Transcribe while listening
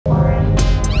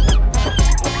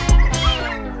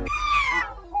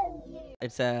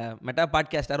It's meta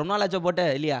podcast. ரொம்ப நாள் ஆச்சோ போட்ட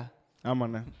இல்லையா?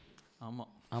 ஆமாண்ணே. ஆமாம்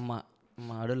ஆமாம்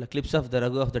ஆமாம். அடுல clips of the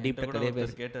Raghu of the deep நிறைய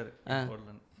பேர் கேட்டார்.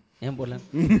 ஏன் போடல?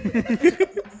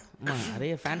 ஆமாம்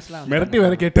நிறைய ஃபேன்ஸ்லாம் மிரட்டி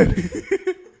வேற கேட்டார்.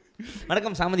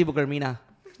 வணக்கம் சாமதி புகழ் மீனா.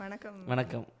 வணக்கம்.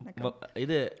 வணக்கம்.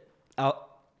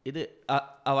 இது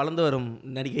வளர்ந்து வரும்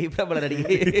நடிகை, பிரபல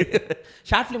நடிகை.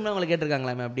 ஷார்ட் ஃபிலிம்லாம் உங்களை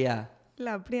கேட்டிருக்காங்களா? அப்படியா?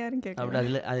 இல்லை அப்படி யாரும் கேட்க அப்படி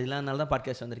அது இல்லாதனால தான்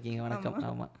பாட்காஸ்ட் வந்திருக்கீங்க. வணக்கம்.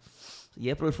 ஆமாம்,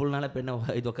 ஏப்ரல் ஃபுல்னால பெண்ணை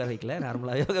இது உட்கார வைக்கல,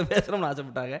 நார்மலாக பேசணும்னு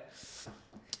ஆசைப்பட்டாங்க.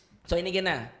 ஸோ இன்றைக்கி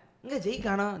என்ன இங்கே ஜெய்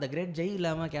காணோம், இந்த கிரேட் ஜெய்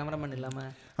இல்லாமல், கேமராமேன்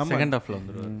இல்லாமல் செகண்ட் ஹாஃபில்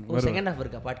வந்துடுவார். செகண்ட் ஹாஃப்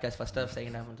இருக்கா பாட்காஸ்ட்? ஃபர்ஸ்ட் ஹாஃப்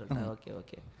செகண்ட் ஹாஃப்னு சொல்லிட்டேன். Okay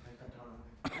okay.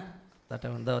 தட்டை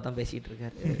வந்து தான் பேசிகிட்டு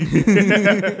இருக்காரு.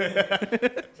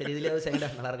 சரி, இதுலேயாவது செகண்ட்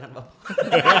ஹாஃப் நல்லா இருக்கான்னு பார்ப்போம்.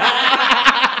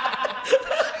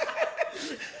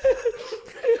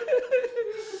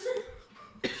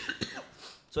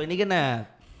 ஸோ இன்றைக்கி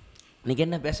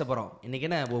என்ன பேச போகிறோம்? இன்றைக்கி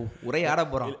என்ன உரை ஆட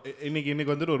போகிறோம்?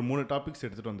 இன்னைக்கு வந்துட்டு ஒரு 3 டாபிக்ஸ்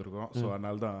எடுத்துகிட்டு வந்திருக்கோம். ஸோ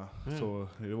அதனால தான் ஸோ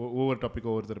ஒவ்வொரு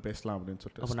டாபிக் ஒவ்வொருத்தர் பேசலாம் அப்படின்னு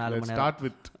சொல்லிட்டு ஸ்டார்ட்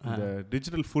வித் இந்த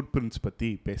டிஜிட்டல் ஃபுட் பிரிண்ட்ஸ் பற்றி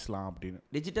பேசலாம் அப்படின்னு.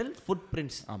 Digital food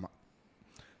prints. ஆமாம்.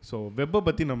 ஸோ வெப்பை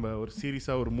பற்றி நம்ம ஒரு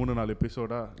சீரியஸாக ஒரு 3-4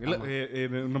 எபிசோடாக இல்லை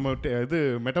நம்ம இது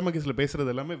மெட்டமகிஸில்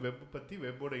பேசுகிறது எல்லாமே வெப் பற்றி,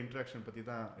 வெப்போட இன்ட்ராக்ஷன் பற்றி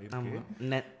தான் இருக்கு.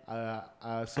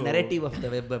 நரேட்டிவ் ஆஃப்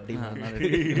த வெப் அப்படின்னா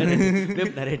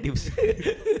web narratives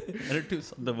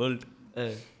of the world.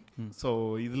 So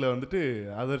இதில் வந்துட்டு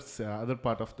அதர்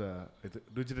பார்ட் ஆஃப் த இது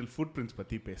டிஜிட்டல் ஃபுட் பிரிண்ட்ஸ்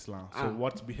பற்றி பேசலாம். So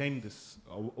what's behind this,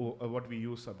 what we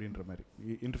use அப்படின்ற மாதிரி,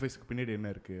 இன்டர்ஃபேஸுக்கு பின்னாடி என்ன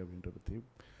இருக்குது அப்படின்ற பற்றி.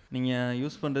 நீங்கள்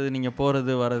யூஸ் பண்ணுறது, நீங்கள்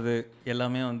போகிறது வர்றது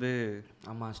எல்லாமே வந்து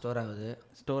ஆமாம் ஸ்டோர்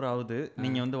ஆகுது.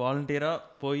 நீங்கள் வந்து வாலண்டியராக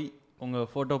போய் உங்கள்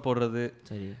ஃபோட்டோ போடுறது,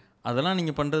 சரி, அதெல்லாம்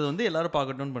நீங்கள் பண்ணுறது வந்து எல்லாரும்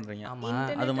பார்க்கட்டும்னு பண்ணுறீங்க. ஆமாம்.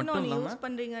 அது மட்டும் இல்லாமல் யூஸ்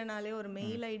பண்ணுறீங்கனாலே, ஒரு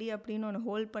மெயில் ஐடி அப்படின்னு ஒன்று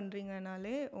ஹோல்ட்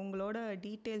பண்ணுறீங்கனாலே உங்களோட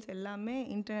டீட்டெயில்ஸ் எல்லாமே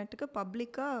இன்டர்நெட்டுக்கு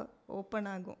பப்ளிக்காக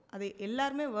ஓப்பன் ஆகும். அது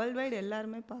எல்லாருமே வேர்ல்டு வைடு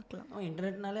எல்லாருமே பார்க்கலாம்.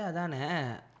 இன்டர்நெட்னாலே அதானே.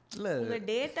 இல்லை, உங்கள்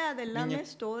டேட்டா அது எல்லாமே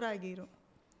ஸ்டோர் ஆகிரும்.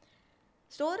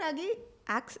 ஸ்டோர் ஆகி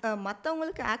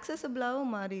மற்றவங்களுக்கு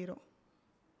ஆக்சசபிளாகவும் மாறிடும்.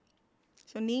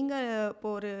 ஸோ நீங்கள் இப்போ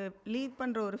ஒரு லீவ்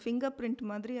பண்ணுற ஒரு ஃபிங்கர் பிரிண்ட்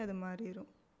மாதிரி அது மாறிடும்.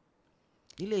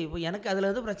 இல்லை, இப்போ எனக்கு அதில்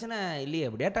எதுவும் பிரச்சனை இல்லையே.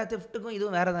 டேட்டா செஃப்ட்டுக்கும்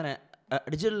இதுவும் வேறு தானே.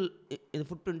 டிஜிட்டல் இது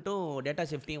ஃபுட் பிரிண்ட்டும் டேட்டா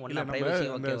சேஃப்டியும் ஒன்றா,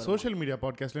 பிரைவசியும். இந்த சோஷியல் மீடியா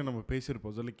பாட்காஸ்ட்லேயும் நம்ம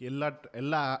பேசியிருப்போம். ஸோ லைக்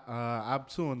எல்லா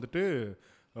ஆப்ஸும் வந்துட்டு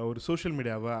ஒரு சோஷியல்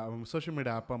மீடியா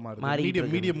ஆப்பாக மாறுது.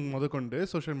 மீடியம் முதற்கொண்டு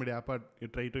சோஷியல் மீடியா ஆப்பாக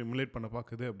ட்ரை டு இமுலேட் பண்ண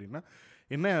பார்க்குது.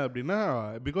 என்ன அப்படின்னா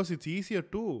because it's easier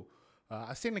to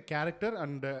assign a character,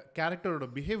 and கேரக்டரோட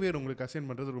பிஹேவியர் உங்களுக்கு அசைன்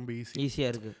பண்ணுறது ரொம்ப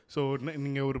ஈஸியாக இருக்குது. ஸோ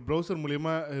நீங்கள் ஒரு ப்ரௌசர்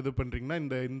மூலிமா இது பண்ணுறீங்கன்னா,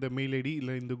 இந்த மெயில் ஐடி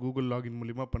இல்லை இந்த கூகுள் லாகின்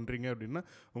மூலிமா பண்ணுறீங்க அப்படின்னா,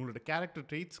 உங்களோட கேரக்டர்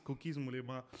ட்ரெய்ட்ஸ் குக்கீஸ்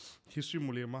மூலிமா, ஹிஸ்ட்ரி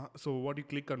மூலிமா, so what you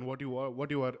click and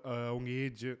what you are, உங்கள்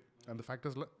ஏஜ், அந்த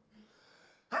ஃபேக்டர்ஸில்,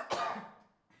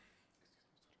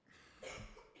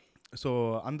 ஸோ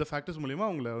அந்த ஃபேக்டர்ஸ் மூலிமா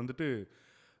உங்களை வந்துட்டு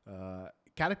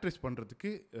கேரக்டரைஸ் பண்ணுறதுக்கு,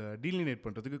 டீலினேட்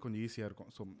பண்ணுறதுக்கு கொஞ்சம் ஈஸியாக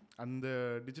இருக்கும். ஸோ அந்த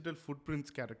டிஜிட்டல் ஃபுட்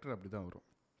பிரிண்ட்ஸ் கேரக்டர் அப்படி தான்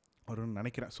வரும்னு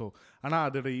நினைக்கிறேன். ஸோ ஆனால்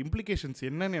அதோட இம்ப்ளிகேஷன்ஸ்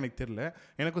என்னன்னு எனக்கு தெரியல.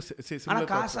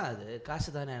 எனக்கும் காசு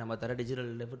தானே நம்ம தர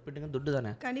டிஜிட்டல் ஃபுட் பிரிண்ட்டுங்க, துட்டு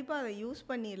தானே. கண்டிப்பாக அதை யூஸ்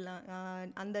பண்ணிடலாம்.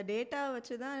 அந்த டேட்டா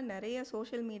வச்சு தான் நிறைய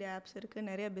சோஷியல் மீடியா ஆப்ஸ் இருக்குது,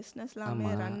 நிறைய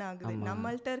பிஸ்னஸ்லாமே ரன் ஆகுது.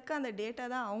 நம்மள்ட்ட இருக்க அந்த டேட்டா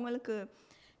தான் அவங்களுக்கு,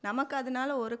 நமக்கு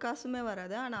அதனால ஒரு காசுமே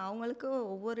வராது, ஆனால் அவங்களுக்கு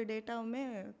ஒவ்வொரு டேட்டாவுமே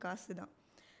காசு தான்.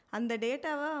 அந்த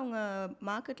டேட்டாவை அவங்க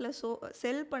மார்க்கெட்டில்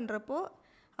செல் பண்ணுறப்போ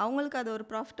அவங்களுக்கு அது ஒரு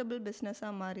ப்ராஃபிட்டபிள்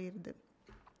பிஸ்னஸாக மாறிடுது.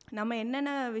 நம்ம என்னென்ன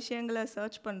விஷயங்களை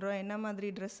சர்ச் பண்ணுறோம், என்ன மாதிரி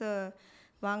ட்ரெஸ்ஸை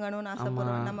வாங்கணும்னு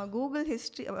ஆசைப்படுறோம், நம்ம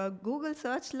கூகுள்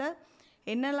சர்ச்சில்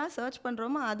என்னெல்லாம் சர்ச்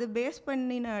பண்ணுறோமோ அது பேஸ்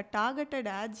பண்ணின டார்கெட்டட்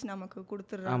ஆட்ஸ் நமக்கு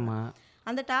கொடுத்துட்றாங்க.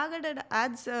 அந்த டார்கெட்டட்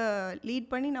ஆட்ஸ்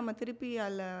லீட் பண்ணி நம்ம திருப்பி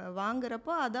அதில்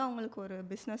வாங்குறப்போ அது அவங்களுக்கு ஒரு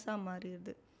பிஸ்னஸாக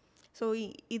மாறிடுது. ஸோ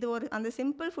இது ஒரு அந்த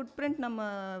சிம்பிள் ஃபுட் பிரிண்ட் நம்ம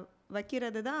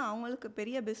வைக்கிறது தான் அவங்களுக்கு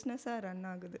பெரிய பிஸ்னஸாக ரன்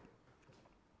ஆகுது.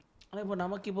 ஆனால் இப்போ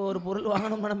நமக்கு இப்போ ஒரு பொருள்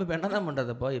வாங்கணும்னா நம்ம இப்போ என்ன தான்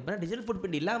பண்ணுறது? இப்போ டிஜிட்டல் ஃபுட்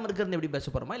பிரிண்ட் இல்லாமல் இருக்கிறது எப்படி பேச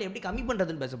போகிறோமா, இல்லை எப்படி கம்மி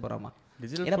பண்ணுறதுன்னு பேச போகிறோமா?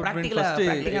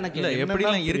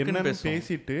 எப்படிலாம்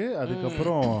பேசிட்டு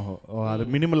அதுக்கப்புறம் அது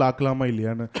மினிமல் ஆக்கலாமா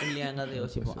இல்லையாங்கிறத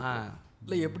யோசிப்போம்.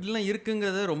 இல்லை, எப்படிலாம்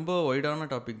இருக்குங்கிறது ரொம்ப ஒய்டான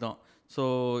டாபிக் தான். ஸோ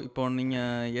இப்போ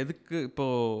நீங்கள் எதுக்கு,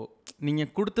 இப்போது நீங்கள்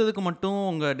கொடுத்ததுக்கு மட்டும்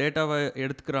உங்கள் டேட்டாவை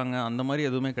எடுத்துக்கிறாங்க அந்த மாதிரி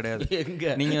எதுவுமே கிடையாது.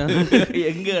 நீங்கள்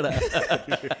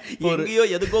எங்கேயோ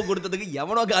எதுக்கோ கொடுத்ததுக்கு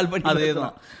எவனோ கால் பண்ணி அதே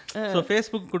தான். ஸோ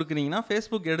ஃபேஸ்புக் கொடுக்குறீங்கன்னா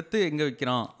ஃபேஸ்புக் எடுத்து எங்கே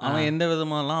விற்கிறான், அவன் எந்த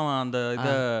விதமாலாம் அவன் அந்த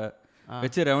இதை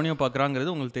வச்சு ரெவன்யூ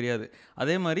பார்க்குறாங்கிறது உங்களுக்கு தெரியாது.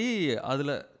 அதே மாதிரி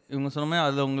அதில் இவங்க சொன்ன மாதிரி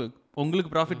அதில்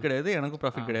உங்களுக்கு ப்ராஃபிட் கிடையாது, எனக்கும்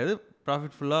ப்ராஃபிட் கிடையாது.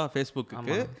 ப்ராஃபிட் ஃபுல்லாக ஃபேஸ்புக்கு.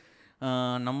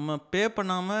 நம்ம பே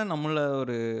பண்ணாமல் நம்மளை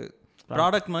ஒரு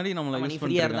ப்ராடக்ட் மாதிரி நம்மளை யூஸ்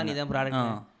பண்ணுறாங்க.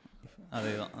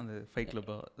 அதேதான் அது ஃபைட்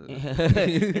கிளப்.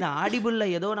 ஏன்னா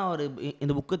ஆடிபிளில் ஏதோ நான் ஒரு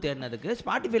இந்த புக்கு தேடினதுக்கு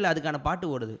ஸ்பாட்டிஃபைல அதுக்கான பாட்டு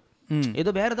ஓடுது. ஏதோ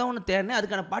வேறு ஏதோ ஒன்று தேடினேன்,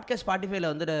 அதுக்கான பாட்காஸ்ட்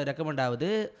ஸ்பாட்டிஃபைல வந்து ரெக்கமெண்ட்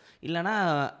ஆகுது. இல்லைனா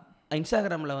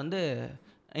இன்ஸ்டாகிராமில்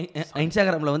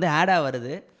வந்து ஆடாக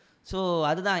வருது. ஸோ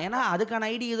அதுதான், ஏன்னா அதுக்கான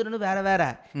ஐடி இதுன்னு வேறு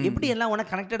எப்படி எல்லாம் ஒன்றா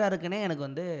கனெக்டடாக இருக்குன்னே எனக்கு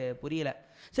வந்து புரியல.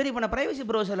 சரி, இப்போ நான் ப்ரைவசி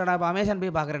ப்ரௌசரில் நான் இப்போ அமேசான்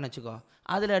போய் பார்க்குறேன்னு வச்சுக்கோ,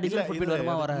 அதில் டிஜிட்டல் ஃபுட்பிரிண்ட்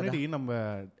வருமா வராது? நம்ம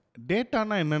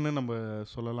டேட்டானா என்னன்னு நம்ம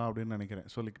சொல்லலாம் அப்படின்னு நினைக்கிறேன்.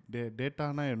 சொல்லி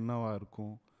டேட்டானா என்னவா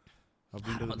இருக்கும்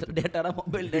அப்படின்றது. டேட்டானா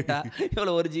மொபைல் டேட்டா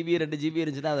எவ்வளோ 1 GB 2 GB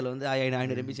இருந்துச்சுன்னா அதில் வந்து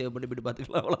 500 MB சேவ் பண்ணி போட்டு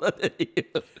பார்த்துக்கலாம், அவ்வளோதான்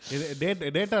தெரியும்.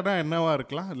 டேட்டானா என்னவா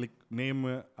இருக்கலாம்? லைக் நேம்,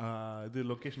 இது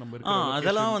லொகேஷன் நம்பர்,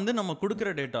 அதெல்லாம் வந்து நம்ம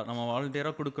கொடுக்குற டேட்டா, நம்ம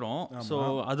வாலண்டியராக கொடுக்குறோம். ஸோ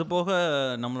அது போக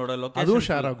நம்மளோட லொகேஷன் அதுவும்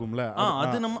ஷேர் ஆகும்ல.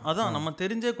 அது நம்ம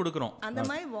தெரிஞ்சே கொடுக்குறோம். அந்த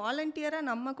மாதிரி வாலண்டியராக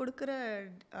நம்ம கொடுக்குற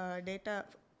டேட்டா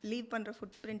லீவ் பண்ணுற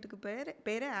ஃபுட் பிரிண்ட்டுக்கு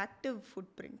பேர் ஆக்டிவ்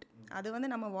ஃபுட் பிரிண்ட். அது வந்து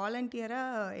நம்ம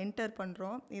வாலண்டியராக என்டர்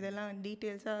பண்ணுறோம், இதெல்லாம்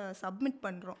டீட்டெயில்ஸாக சப்மிட்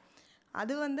பண்ணுறோம்.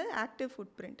 அது வந்து ஆக்டிவ்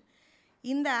ஃபுட் பிரிண்ட்.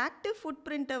 இந்த ஆக்டிவ் ஃபுட்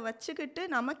பிரிண்ட்டை வச்சுக்கிட்டு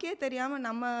நமக்கே தெரியாமல்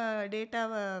நம்ம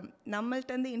டேட்டாவை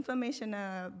நம்மள்ட்டேருந்து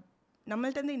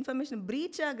இன்ஃபர்மேஷன்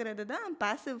ப்ரீச் ஆகிறது தான்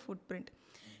பாசிவ் ஃபுட் பிரிண்ட்.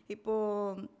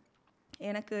 இப்போது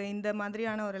எனக்கு இந்த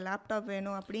மாதிரியான ஒரு லேப்டாப்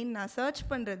வேணும் அப்படின்னு நான் சர்ச்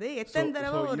பண்ணுறது எத்தனை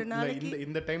தடவை ஒரு நாளைக்கு.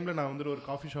 இந்த டைமில் நான் வந்துட்டு ஒரு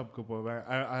காஃபி ஷாப்புக்கு போவேன்,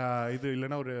 இது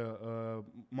இல்லைன்னா ஒரு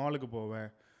மாலுக்கு போவேன்,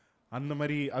 அந்த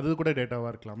மாதிரி அது கூட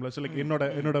டேட்டாவாக இருக்கலாம்ல. ஸோ லைக்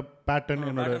என்னோட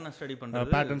பேட்டர்ன் ஸ்டடி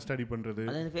பண்ணுறது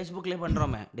அது ஃபேஸ்புக்லேயே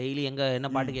பண்ணுறோமே. டெய்லி என்ன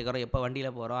பாட்டு கேட்குறோம், எப்போ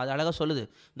வண்டியில் போகிறோம், அது அழகாக சொல்லுது.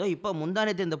 இதோ இப்போ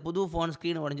முந்தானத்து இந்த புது ஃபோன்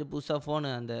ஸ்க்ரீன் உடஞ்சி புதுசாக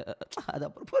ஃபோனு அது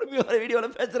அப்புறம் பொறுமையாக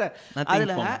வீடியோவில் பேசுகிறேன்.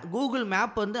 அதில் கூகுள்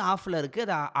மேப் வந்து ஆஃபில் இருக்குது,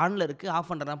 அது ஆனில் இருக்குது,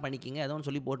 ஆஃப் பண்ணுறதான் பண்ணிக்கிங்க ஏதோ ஒன்று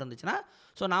சொல்லி போட்டுருந்துச்சுன்னா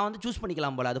ஸோ நான் வந்து சூஸ்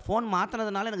பண்ணிக்கலாம் போல். அது ஃபோன்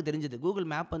மாற்றினதுனால எனக்கு தெரிஞ்சுது. கூகுள்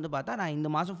மேப் வந்து பார்த்தா நான் இந்த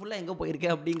மாதம் ஃபுல்லாக எங்கே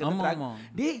போயிருக்கேன் அப்படிங்கிறது.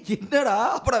 டே என்னடா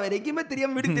அப்புறம் வேறு எங்கேயுமே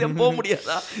தெரியாமல் வீட்டுக்கு தெரியாமல் போக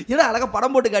முடியாதா, ஏன்னா அழகாக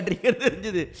படம் போட்டு காட்டுறீங்கன்னு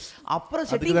தெரிஞ்சுது. அப்புறம்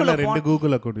செட்டிங்ல 2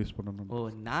 கூகுள் அக்கௌண்ட் யூஸ் பண்ணணும். ஓ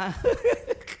நான்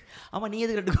ஆமாம், நீ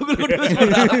எதுக்கு 2 கூகுள்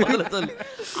அக்கௌண்ட் சொல்லி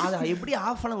அதை எப்படி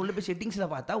ஆஃப் பண்ண உள்ள போய்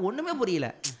செட்டிங்ஸில் பார்த்தா ஒன்றுமே புரியல.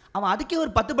 அவன் அதுக்கே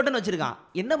ஒரு 10 பட்டன் வச்சிருக்கான்.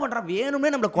 என்ன பண்ணுறான்,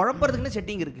 வேணும்னே நம்மளை குழப்பறதுக்குன்னு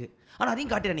செட்டிங் இருக்குது. ஆனால்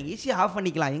அதையும் காட்டுறேன், நீங்கள் ஈஸியாக ஆஃப்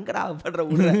பண்ணிக்கலாம். எங்கடா ஆஃப் பண்ணுற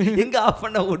விடுற, எங்கே ஆஃப்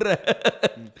பண்ண விடுற.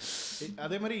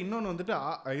 அதே மாதிரி இன்னொன்று வந்துட்டு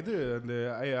இது இந்த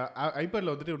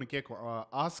ஐபேடில் வந்துட்டு ஒன்று கேட்கும்,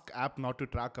 ask app not to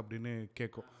track அப்படின்னு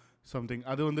கேட்கும் சம்திங்.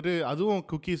 அது வந்துட்டு அதுவும்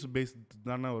குக்கீஸ் பேஸ்ட்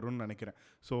தானே வரும்னு நினைக்கிறேன்.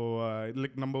 ஸோ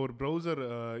லைக் நம்ம ஒரு ப்ரௌசர்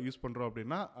யூஸ் பண்ணுறோம்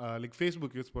அப்படின்னா, லைக்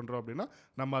ஃபேஸ்புக் யூஸ் பண்ணுறோம் அப்படின்னா,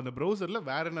 நம்ம அந்த ப்ரௌசரில்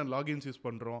வேறு என்ன லாகின்ஸ் யூஸ்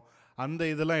பண்ணுறோம் அந்த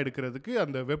இதெல்லாம் எடுக்கிறதுக்கு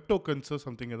அந்த வெப் டோக்கன்ஸோ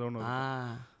சம்திங் ஏதோ ஒன்று.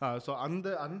 ஸோ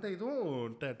அந்த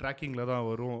இதுவும் ட்ராக்கிங்கில் தான்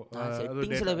வரும்.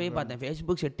 செட்டிங்ஸில் போய் பார்த்தேன்,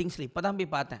 ஃபேஸ்புக் செட்டிங்ஸில் இப்போ தான்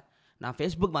போய் பார்த்தேன். நான்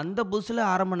ஃபேஸ்புக் வந்த புதுசில்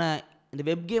ஆரம்பின இந்த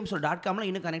வெப் கேம்ஸ் .comலாம்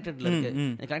இன்னும் கனெக்டடில் இருக்குது,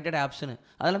 கனெக்டட் ஆப்ஸ்னு.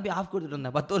 அதெல்லாம் போய் ஆஃப் கொடுத்துட்டு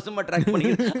இருந்தேன். 10 வருஷமாக ட்ராக்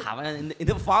பண்ணிக்கிட்டு அவன்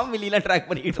இந்த ஃபார்ம் வெளியெலாம் ட்ராக்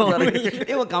பண்ணிக்கிட்டு இருந்தாங்க.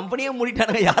 இவன் கம்பெனியே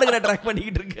மூடிட்டானுங்க, யாருக்கிட்ட ட்ராக்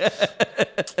பண்ணிக்கிட்டு இருக்க.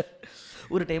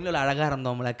 ஒரு டைமில் அழகாக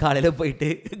இருந்தோம்ல, காலையில் போயிட்டு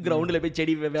கிரவுண்டில் போய்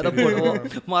செடி விதை போடுவோம்,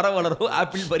 மரம் வளரும்,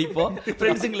 ஆப்பிள் பறிப்போம்,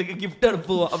 ஃப்ரெண்ட்ஸுங்களுக்கு கிஃப்ட்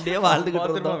அனுப்புவோம், அப்படியே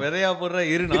வாழ்ந்துக்கிட்டு இருந்தோம். விதையா போடுற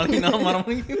நாளைக்கு மரம்.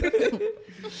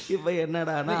 இப்போ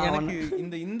என்னடா எனக்கு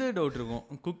இந்த டவுட் இருக்கும்,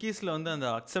 குக்கீஸில் வந்து அந்த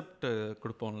அக்செப்ட்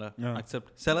கொடுப்போம்ல,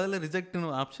 அக்செப்ட் சிலதில்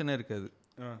ரிஜெக்ட்னு ஆப்ஷனே இருக்காது.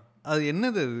 அது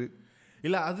என்னது அது?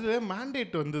 இல்லை அது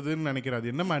மேண்டேட் வந்ததுன்னு நினைக்கிறேன்.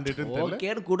 அது என்ன மேண்டேட்னு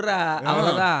தெரியல. குடுறா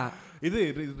அவ்வளோதான். இது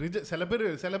சில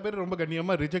பேர் ரொம்ப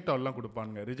கண்ணியமாக ரிஜெக்ட் ஆல்லாம்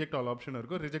கொடுப்பாங்க. ரிஜெக்ட் ஆல் ஆப்ஷன்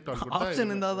இருக்கும். ரிஜெக்ட் ஆல் ஆப்ஷன்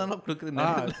இருந்தால் தானே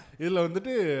கொடுக்குறது. இதில்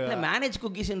வந்துட்டு மேனேஜ்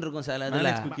குக்கீஸ்ன்னு இருக்கும் சார்.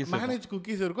 மேனேஜ்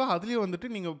குக்கீஸ் இருக்கும். அதுலேயும் வந்துட்டு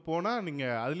நீங்கள் போனால்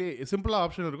நீங்கள் அதுலேயே சிம்பிளாக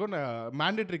ஆப்ஷன் இருக்கும்.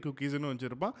 மேண்டேட்ரி குக்கீஸ்ன்னு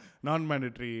வச்சுருப்பான், நான்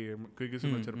மேண்டேட்ரி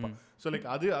குக்கீஸ்ன்னு வச்சுருப்பான். ஸோ லைக்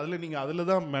அதில் நீங்கள் அதில்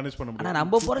தான் மேனேஜ் பண்ண முடியும்.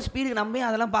 நம்ம போகிற ஸ்பீடுக்கு நம்ம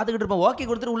அதெல்லாம் பார்த்துக்கிட்டு இருப்போம். ஓகே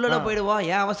கொடுத்துட்டு உள்ளே போயிடுவோம்,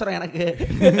 ஏன் அவசரம் எனக்கு.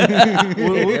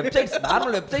 Websites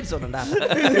normal website சொன்னேன்டா.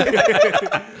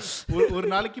 ஒரு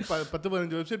நாளைக்கு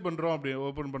 10-15 வெப்சைட் பண்ணுறோம், அப்படி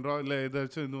ஓப்பன் பண்ணுறோம், இல்லை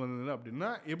ஏதாச்சும் இது வந்தது அப்படின்னா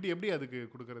எப்படி அதுக்கு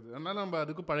கொடுக்குறது? அதனால நம்ம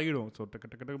அதுக்கு பழகிடுவோம். ஸோ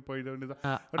டக்கு போயிட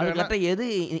வேண்டியதான். எது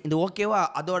இந்த ஓகேவா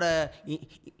அதோட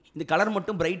இந்த கலர்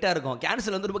மட்டும் பிரைட்டாக இருக்கும்,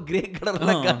 கேன்சல் வந்து ரொம்ப கிரே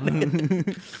கலர்லாம்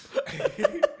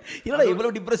இல்லைடா இவ்வளோ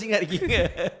டிப்ரெசிங்காக இருக்கீங்க.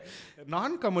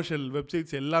 நான் கமர்ஷியல்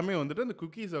வெப்சைட்ஸ் எல்லாமே வந்துட்டு அந்த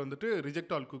குக்கீஸை வந்துட்டு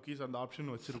ரிஜெக்ட் ஆல் குக்கீஸ் அந்த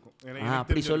ஆப்ஷன் வச்சிருக்கும்.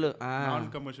 அப்படி சொல்லு. நான்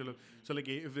commercial so like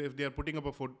if they are putting up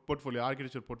portfolio,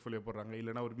 architecture portfolio போடுறாங்க,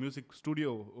 இல்லைனா ஒரு மியூசிக்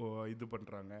ஸ்டூடியோ இது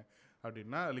பண்ணுறாங்க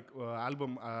அப்படின்னா, லைக்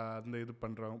ஆல்பம் அந்த இது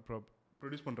பண்ணுறாங்க,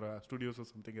 ப்ரொடியூஸ் பண்ணுற ஸ்டுடியோஸ்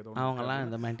சம்திங் ஏதோ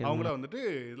அவங்கள வந்துட்டு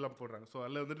இதெல்லாம் போடுறாங்க. ஸோ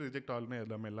அதில் வந்துட்டு ரிஜெக்ட் ஆல்னு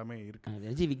எல்லாமே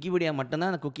இருக்குது. விக்கிபீடியா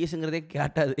மட்டும்தான் அந்த குக்கீஸுங்கிறதே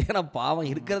கேட்டாது. ஏன்னா பாவம்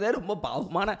இருக்கிறதே ரொம்ப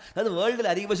பாவமான, அதாவது வேர்ல்டில்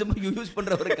அதிகபட்சமாக யூஸ்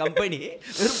பண்ணுற ஒரு கம்பெனி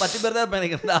வெறும் 10 பேர் தான்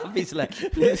இருப்பாங்க இந்த ஆஃபீஸில்.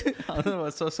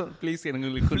 ப்ளீஸ்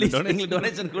எங்களுக்கு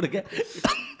டொனேஷன் கொடுக்க.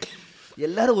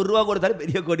 எல்லாரும் ₹1 கொடுத்தாலும்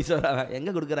பெரிய கோடீஸ்வரன்.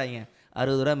 எங்கே கொடுக்குறாங்க?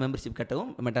 ₹60 மெம்பர்ஷிப்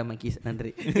கட்டவும் மெட்டா மக்கீஸ்.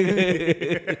 நன்றி.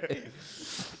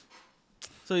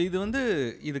 ஸோ இது வந்து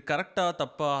இது கரெக்டாக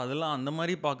தப்பா அதெல்லாம் அந்த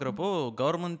மாதிரி பார்க்குறப்போ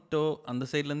கவர்மெண்ட்டோ அந்த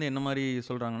சைட்லேருந்து என்ன மாதிரி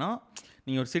சொல்கிறாங்கன்னா,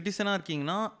 நீங்கள் ஒரு சிட்டிசனாக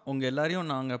இருக்கீங்கன்னா உங்கள்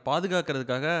எல்லாரையும் நாங்கள்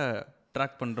பாதுகாக்கிறதுக்காக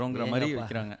ட்ராக் பண்ணுறோங்கிற மாதிரி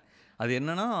வைக்கிறாங்க. அது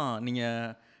என்னென்னா,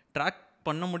 நீங்கள் ட்ராக்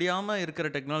பண்ண முடியாமல் இருக்கிற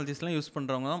டெக்னாலஜிஸ்லாம் யூஸ்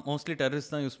பண்ணுறவங்க தான் மோஸ்ட்லி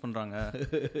டெரரிஸ்ட் தான் யூஸ் பண்ணுறாங்க.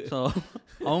 ஸோ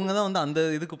அவங்க தான் வந்து அந்த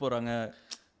இதுக்கு போகிறாங்க.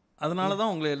 அதனால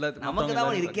தான் உங்களை எல்லாத்துக்கும் நமக்கு தான்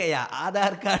ஒன்று இருக்கேயா,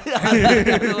 ஆதார் கார்டு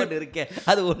ஒன்று இருக்கே,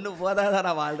 அது ஒன்று போதாதான்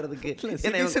நான் வாழ்றதுக்கு.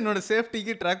 சிட்டிசனோட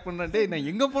சேஃப்டிக்கு ட்ராக் பண்ணே நான்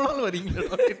எங்கே போனாலும் வரீங்களோ.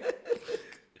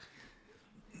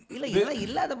 இல்லை இதெல்லாம்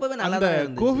இல்லாதப்பவே நல்லா அந்த தான்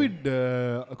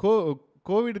இருந்துச்சு.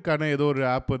 கோவிடுக்கான ஏதோ ஒரு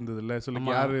ஆப் இருந்ததுல்ல,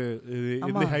 சொல்லுங்க யாரு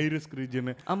இந்த ஹை ரிஸ்க்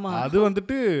ரீஜன், அது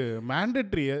வந்துட்டு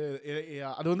மேண்டேட்ரி.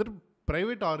 அது வந்துட்டு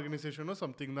ப்ரைவேட் ஆர்கனைசேஷனோ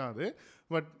சம்திங் தான் அது.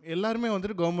 பட் எல்லாருமே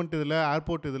வந்துட்டு கவர்மெண்ட் இதில்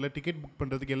ஏர்போர்ட் இதில் டிக்கெட் புக்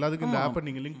பண்ணுறதுக்கு எல்லாத்துக்கும் இந்த ஆப்பை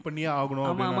நீங்கள் லிங்க் பண்ணியே ஆகணும்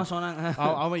அப்படின்னு.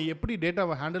 அவன் எப்படி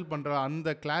டேட்டாவை ஹேண்டில் பண்ணுறான்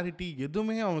அந்த கிளாரிட்டி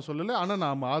எதுவுமே அவன் சொல்லலை. ஆனால்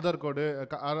நம்ம ஆதார் கார்டு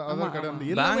அந்த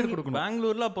எல்லாமே கொடுக்கணும்.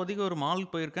 பெங்களூரில் அப்போதைக்கு ஒரு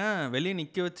மாலுக்கு போயிருக்கேன், வெளியே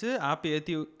நிற்க வச்சு ஆப்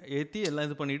ஏற்றி எல்லாம்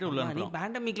இது பண்ணிட்டு உள்ள. நீ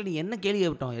பேண்டமிக்ல நீ என்ன கேள்வி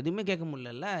கேட்டோம், எதுவுமே கேட்க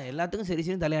முடியல, எல்லாத்துக்கும் சரி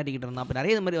சரி தலையாட்டிக்கிட்டு இருந்தான். அப்போ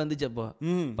நிறைய இது மாதிரி வந்துச்சு. அப்போ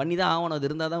பண்ணி தான் ஆகணும், அது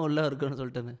இருந்தால் தான் உள்ள இருக்குன்னு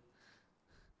சொல்லிட்டு.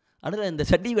 அடுத்த இந்த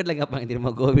சர்டிஃபிகேட்டில் கேட்பாங்க தெரியுமா,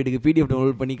 கோவிடுக்கு பிடிஎஃப்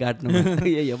டவுன்லோட் பண்ணி காட்டணும்.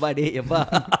 எப்பா டே எப்பா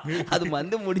அது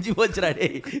வந்து முடிஞ்சு போச்சுடா டே.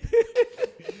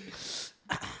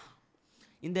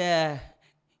 இந்த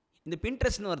இந்த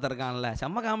பின்ட்ரெஸ்ட்னு ஒருத்தர் இருக்கான்ல,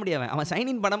 செம்ம காமெடி. அவன்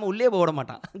சைன்இன் பண்ணாமல் உள்ளே போட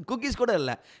மாட்டான், குக்கீஸ் கூட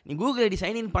இல்லை. நீ கூகுள் ஐடி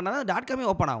சைன்இன் பண்ணால் தான் .com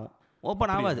ஓப்பன் ஆகும்,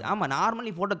 ஓப்பன் ஆகாது. ஆமாம், நார்மல்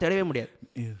நீ ஃபோட்டோ தேடவே முடியாது.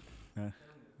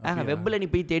 வெப்ல நீ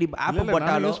போய் தேடி ஆப்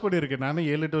போட்டாலும் யூஸ் பண்ணிருக்கேன். நானே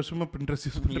 7-8 வருஷமா Pinterest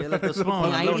யூஸ் பண்றேன்.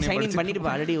 ஐடி சைன் இன் பண்ணிட்டு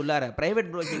ஆல்ரெடி உள்ளார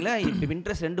பிரைவேட் ப்ரௌசிங்ல இப்போ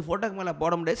Pinterest 2 போட்டோக்கு மேல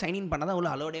போட முடியாது. சைன் இன் பண்ணாதான்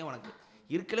உள்ள அலோடே. உனக்கு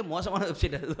இருக்கல மோசமான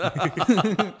வெப்சைட் அது.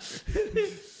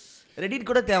 ரெடிட்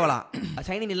கூட தேவலாம்,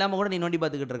 சைன் இன் இல்லாமல் கூட நீ நோண்டி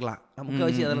பார்த்துக்கிட்டு இருக்கலாம்.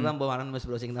 முக்கால்வாசி அதில் தான் போவேன், அனானிமஸ்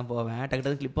ப்ரௌசிங் தான் போவேன். டக்கு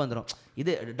டக்கு கிளிப் வந்துடும்.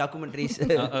 இது டாக்குமெண்ட்ரிஸ்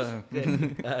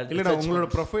இல்லைடா, உங்களோட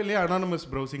ப்ரொஃபைலே அனானிமஸ்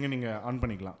ப்ரௌசிங்கை நீங்கள் ஆன்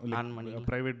பண்ணிக்கலாம்.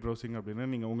 ப்ரைவேட் ப்ரௌசிங் அப்படின்னு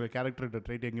நீங்கள் உங்கள் கேரக்டர்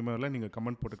ட்ரைட் எங்கேயுமே வரல, நீங்கள்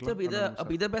கமெண்ட் போட்டுக்கலாம்.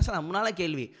 அப்போ இதை பேசலாம். முன்னால்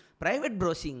கேள்வி, ப்ரைவேட்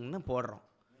ப்ரௌசிங்னு போடுறோம்,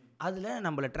 அதில்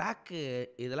நம்மளை ட்ராக்கு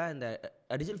இதெல்லாம் இந்த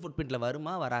டிஜிட்டல் ஃபுட் பிரிண்டில்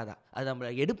வருமா வராதா, அது நம்மளை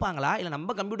எடுப்பாங்களா இல்லை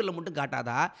நம்ம கம்ப்யூட்டரில் மட்டும்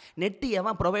காட்டாதா, நெட்டு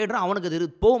எவன் ப்ரொவைடரும் அவனுக்கு அது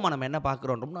போகுமா, நம்ம என்ன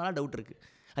பார்க்குறோம், ரொம்ப நாளாக டவுட் இருக்குது.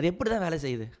 அது எப்படி தான் வேலை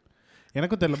செய்யுது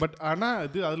எனக்கும் தெரியல. பட் ஆனால்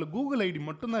இது அதில் கூகுள் ஐடி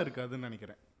மட்டும்தான் இருக்காதுன்னு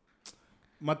நினைக்கிறேன்.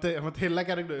 மற்ற எல்லா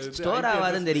கேரக்டர் ஸ்டோர்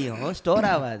ஆகாதுன்னு தெரியும், ஸ்டோர்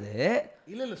ஆகாது.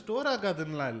 இல்லை ஸ்டோர்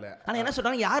ஆகாதுன்னுலாம் இல்லை. ஆனால் என்ன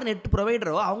சொல்கிறாங்க, யார் நெட்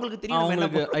ப்ரொவைடரோ அவங்களுக்கு தெரியும்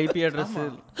அவங்களுக்கு ஐபி அட்ரஸ்.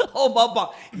 ஓ பாப்பா,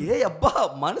 ஏ அப்பா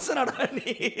மனுஷனாடா நீ.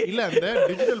 இல்லை, அந்த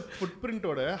டிஜிட்டல் ஃபுட்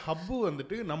பிரிண்டோட ஹப்பு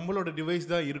வந்துட்டு நம்மளோட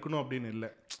டிவைஸ் தான் இருக்கணும் அப்படின்னு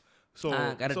இல்லை.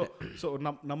 ஸோ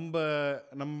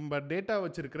நம்ம டேட்டா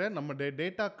வச்சிருக்கிற நம்ம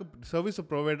டேட்டாக்கு சர்வீஸ்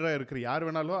ப்ரொவைடராக இருக்கிற யார்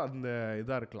வேணாலும் அந்த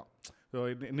இதாக இருக்கலாம். ஸோ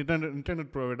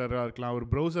இன்டர்நெட் ப்ரொவைடராக இருக்கலாம், ஒரு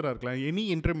ப்ரௌசராக இருக்கலாம். Any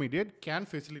intermediate can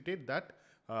facilitate that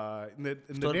இந்த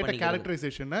டேட்டா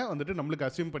கேரக்டரைசேஷனை வந்துட்டு நம்மளுக்கு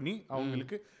அசியூம் பண்ணி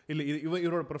அவங்களுக்கு இல்லை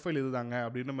இவரோட ப்ரொஃபைல் இதுதாங்க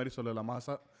அப்படின்ற மாதிரி சொல்லலாம்.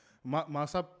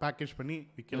 மாசா பேக்கேஜ் பண்ணி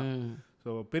விற்கலாம்.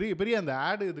 ஸோ பெரிய அந்த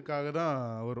ஆடு இதுக்காக தான்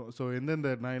வரும். ஸோ எந்தெந்த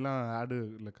நாயெல்லாம் ஆடு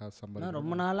இல்லை காசு சம்பாதிக்கும்.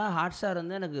 ரொம்ப நாளாக ஹாட்ஸ்டார்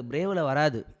வந்து எனக்கு பிரேவில்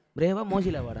வராது, பிரேவாக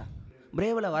மோசியில் வாடா,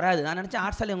 பிரேவில் வராது. நான் நினச்சேன்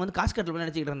ஹாட்ஸ்டாரில் இவங்க வந்து காசு கட்டல்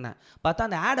நினச்சிக்கிட்டு இருந்தேன். பார்த்தா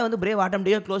அந்த ஆடை வந்து பிரேவ்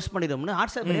ஆட்டோமேட்டிக்காக க்ளோஸ் பண்ணிடும்னு.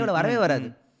 ஹாட்ஸ்டார் பிரேவில் வரவே வராது,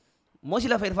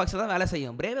 மோசிலா ஃபயர்ஃபாக்ஸில் தான் வேலை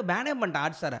செய்யும். பிரேவை பேனே பண்ணிட்டேன்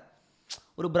ஹாட்ஸ்டாரை.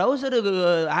 ஒரு ப்ரௌசருக்கு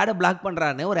ஆடை பிளாக்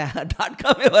பண்ணுறான்னு ஒரு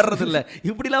 .com வர்றதில்ல.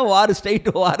 இப்படிலாம்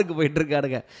வாருக்கு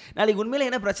போயிட்டுருக்காருங்க. நாளைக்கு உண்மையில்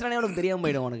என்ன பிரச்சனைனே உனக்கு தெரியாமல்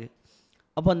போயிடும் உனக்கு.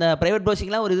 அப்போ அந்த ப்ரைவேட்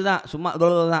ப்ரௌசிங்லாம் ஒரு இதுதான், சும்மா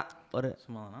தான் ஒரு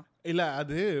சும்மா இல்லை.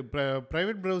 அது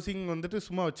ப்ரைவேட் ப்ரௌசிங் வந்துட்டு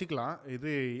சும்மா வச்சுக்கலாம்.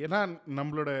 இது ஏன்னா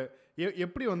நம்மளோட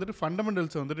எப்படி வந்துட்டு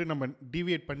ஃபண்டமெண்டல்ஸை வந்துட்டு நம்ம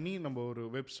டிவியேட் பண்ணி நம்ம ஒரு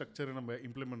வெப் ஸ்ட்ரக்சரை நம்ம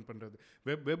இம்ப்ளிமெண்ட் பண்ணுறது.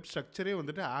 வெப் ஸ்ட்ரக்சரே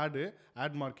வந்துட்டு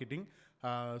ஆட் மார்க்கெட்டிங்.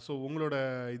 ஸோ உங்களோட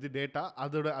இது டேட்டா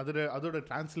அதோட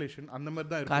டிரான்ஸ்லேஷன் அந்த மாதிரி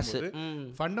தான் இருக்கும்போது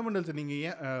ஃபண்டமெண்டல்ஸ்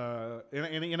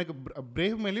நீங்கள் எனக்கு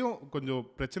பிரேவ் மேலேயும் கொஞ்சம்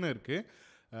பிரச்சனை இருக்குது.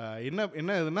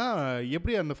 என்ன இதுனா,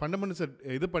 எப்படி அந்த ஃபண்டமெண்டல்ஸை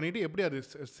இது பண்ணிவிட்டு எப்படி அது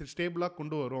ஸ்டேபிளாக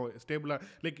கொண்டு வரும், ஸ்டேபிளாக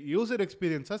லைக் யூசர்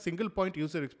எக்ஸ்பீரியன்ஸாக சிங்கிள் பாயிண்ட்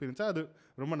யூசர் எக்ஸ்பீரியன்ஸாக அது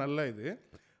ரொம்ப நல்ல இது.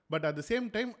 But at the same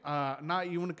time நான்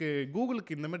இவனுக்கு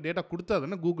கூகுளுக்கு இந்த மாதிரி டேட்டா கொடுத்தா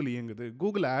தானே கூகுள் இயங்குது,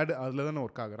 கூகுள் ஆட் அதில் தானே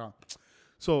ஒர்க் ஆகுறான்.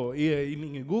 ஸோ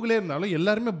நீங்கள் கூகுளே இருந்தாலும்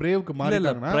எல்லாருமே பிரேவுக்கு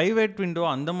மாறிட்டாங்கன்னா ப்ரைவேட் விண்டோ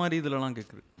அந்த மாதிரி இதுலலாம்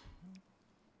கேட்குது.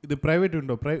 இது ப்ரைவேட்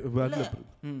விண்டோ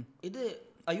இது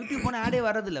யூடியூப் போனால் ஆடே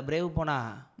வர்றதில்ல, பிரேவ் போனால்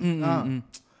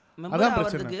மெம்பர்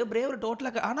ஆகிறதுக்கு பிரேவில்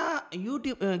டோட்டலாக. ஆனால்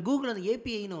யூடியூப் கூகுள் அந்த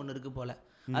ஏபிஐன்னு ஒன்று இருக்குது போல்,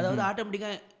 அதாவது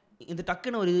ஆட்டோமேட்டிக்காக இந்த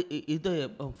டக்குன்னு ஒரு இது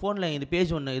ஃபோனில் இந்த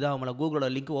பேஜ் ஒன்று இதாகும்ல, கூகுளோட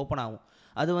லிங்க் ஓப்பன் ஆகும்.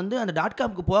 அது வந்து அந்த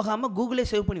 .comக்கு போகாமல் கூகுளே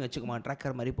சேவ் பண்ணி வச்சுக்குமா,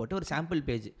 ட்ராக்கர் மாதிரி போட்டு ஒரு சாம்பிள்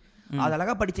பேஜ். அது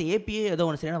அழகாக படித்தேன். ஏபிஏ ஏதோ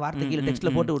ஒன்று சரியான வார்த்தை கீழே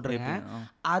டெக்ஸ்ட்டில் போட்டு விட்ருங்க.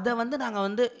 அதை வந்து நாங்கள்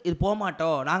வந்து இது போக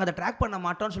மாட்டோம், நாங்கள் அதை ட்ராக் பண்ண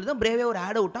மாட்டோம்னு சொல்லி தான் பிரேவே ஒரு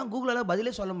ஆடை விட்டான். கூகுளால்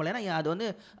பதிலே சொல்ல முடியல, ஏன்னா அது வந்து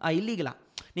இல்லீகலாம்.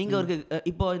 நீங்கள் ஒரு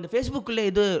இப்போ இந்த ஃபேஸ்புக்கில்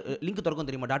இது லிங்க் திறக்கும்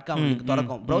தெரியுமா, .com லிங்க்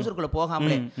திறக்கும் ப்ரௌசருக்குள்ளே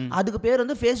போகாமலே. அதுக்கு பேர்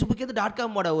வந்து ஃபேஸ்புக் இது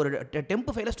 .comோட ஒரு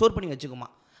டெம்ப் ஃபைலை ஸ்டோர் பண்ணி வச்சுக்குமா.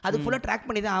 அது ஃபுல்லாக ட்ராக்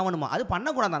பண்ணி தான் ஆகணுமா. அது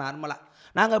பண்ணக்கூடாது நார்மலாக.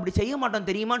 நாங்கள் அப்படி செய்ய மாட்டோம்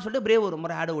தெரியுமான்னு சொல்லிட்டு பிரேவ் ஒரு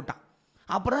முறை ஆடு விட்டான்.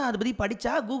 அப்புறம் அதை பற்றி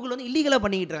படித்தா கூகுள் வந்து இல்லீகலாக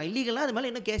பண்ணிக்கிட்டு இருக்காங்க. இல்லீகலாக அது மேலே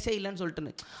இன்னும் கேஸே இல்லைன்னு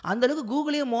சொல்லிட்டுன்னு அந்தளவுக்கு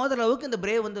கூகுளையும் மோதுற அளவுக்கு இந்த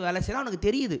பிரேவ் வந்து வேலை செய்யலாம் அவனுக்கு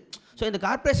தெரியுது. ஸோ இந்த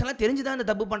கார்பரேஷன்லாம் தெரிஞ்சு தான் இந்த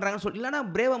தப்பு பண்ணுறாங்கன்னு சொல்லி, இல்லைனா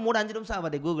பிரேவை மூட 5 நிமிஷம்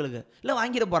ஆகாது கூகுளுக்கு, இல்லை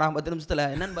வாங்கிட போகிறான் 10 நிமிஷத்தில்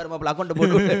என்னென்னு பாருமா அக்கௌண்ட்டை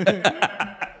போட்டு.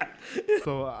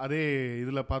 ஸோ அதே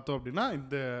இதில் பார்த்தோம் அப்படின்னா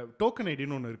இந்த டோக்கன்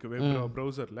ஐடின்னு ஒன்று இருக்குது வெப்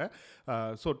ப்ரௌசரில்.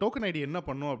 ஸோ டோக்கன் ஐடி என்ன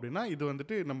பண்ணும் அப்படின்னா, இது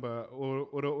வந்துட்டு நம்ம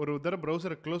ஒரு தடவை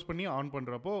ப்ரௌசரை க்ளோஸ் பண்ணி ஆன்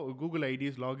பண்ணுறப்போ கூகுள்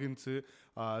ஐடிஸ் லாகின்ஸு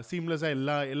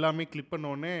சீம்லெஸ்ஸாக எல்லாமே கிளிக்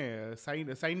பண்ணோடனே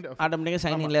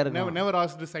never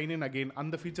asked sign in again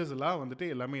அந்த ஃபீச்சர்ஸ் எல்லாம் வந்துட்டு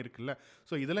எல்லாமே இருக்குல்ல.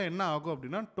 ஸோ இதெல்லாம் என்ன ஆகும்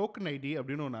அப்படின்னா, டோக்கன் ஐடி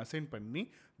அப்படின்னு ஒன்று அசைன் பண்ணி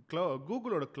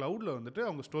கூகுளோட க்ளவுடில் வந்துட்டு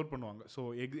அவங்க ஸ்டோர் பண்ணுவாங்க. ஸோ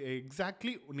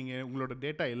எக்ஸாக்ட்லி நீங்கள் உங்களோட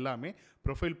டேட்டா எல்லாமே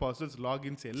ப்ரொஃபைல் பாஸ்வேர்ட்ஸ்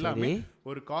லாகின்ஸ் எல்லாமே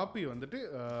ஒரு காப்பி வந்துட்டு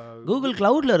கூகுள்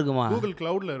க்ளவுடில் இருக்குமா? கூகுள்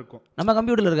க்ளவுடில் இருக்கும், நம்ம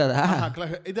கம்ப்யூட்டரில் இருக்காதா?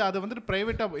 இது அதை வந்துட்டு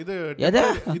ப்ரைவேட்டாக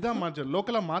இதாக மாற்ற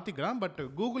லோக்கலாக மாற்றிக்கலாம். பட்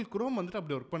கூகுள் குரோம் வந்துட்டு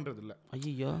அப்படி ஒர்க் பண்ணுறது இல்லை.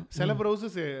 ஐயோ, சில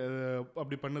ப்ரௌசர்ஸ்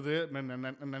அப்படி பண்ணுது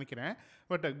நினைக்கிறேன்.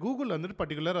 பட் கூகுள் வந்துட்டு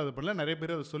பர்டிகுலர் அது பண்ணல. நிறைய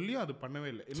பேர் அதை சொல்லியும் அது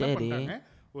பண்ணவே இல்லை. என்ன பண்ணிட்டாங்க,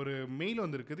 ஒரு மெயில்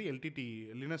வந்திருக்குது எல்டிடி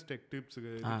லினக்ஸ் டெக் டிப்ஸுக்கு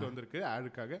இதுக்கு வந்திருக்கு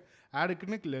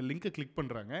ஆடுக்குன்னு லிங்கை கிளிக்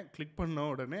பண்ணுறாங்க. கிளிக் பண்ண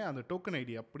உடனே அந்த டோக்கன்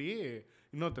ஐடி அப்படியே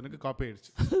இன்னொருத்தனுக்கு காப்பி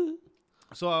ஆயிடுச்சு.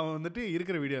 ஸோ அவன் வந்துட்டு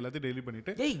இருக்கிற வீடியோ எல்லாத்தையும் டெலிட்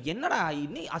பண்ணிட்டு, என்னடா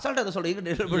இன்னும் அசால்ட்டாக அதை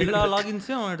சொல்கிறீங்க, எல்லா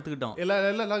லாகின்ஸையும் அவன் எடுத்துக்கிட்டான்.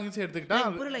 எல்லா லாகின்ஸையும்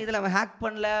எடுத்துக்கிட்டான். புரியல, இதில் அவன் ஹேக்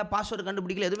பண்ணல, பாஸ்வேர்டு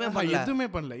கண்டுபிடிக்கல,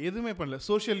 எதுவுமே பண்ணல.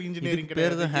 சோஷியல் இன்ஜினியரிங்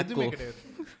கிடையாது, எதுவுமே கிடையாது.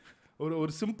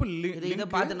 ஒரு சிம்பிள் இதை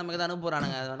பார்த்து நமக்கு தான்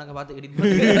அனுப்புறானுங்க, அதை பார்த்து எடிட்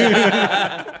பண்ணி.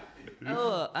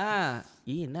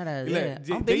 என்னடா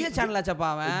பெரிய சேனலாச்சப்பா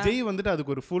அவன். ஜெய் வந்துட்டு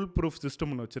அதுக்கு ஒரு ஃபுல் ப்ரூஃப்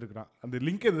சிஸ்டம் ஒன்று வச்சிருக்கான். அந்த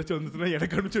லிங்க் எதாச்சும் வந்துச்சுன்னா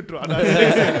எனக்கு அனுப்பிச்சுட்ருவான்.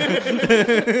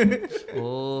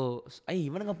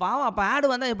 இவனுங்க பாவம். அப்போ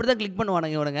ஆடு வந்தால் எப்படி தான் கிளிக்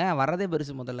பண்ணுவானுங்க இவனுங்க, வர்றதே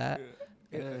பெருசு முதல்ல.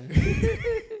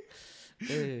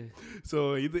 ஸோ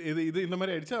இது இந்த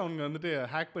மாதிரி ஆயிடுச்சு. அவங்க வந்துட்டு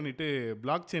ஹேக் பண்ணிட்டு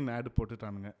பிளாக் செயின் ஆடு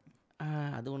போட்டுட்டானுங்க.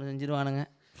 அது ஒன்று செஞ்சிருவானுங்க.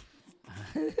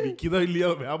 விக்கிதான்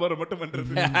இல்லையா வியாபாரம் மட்டும்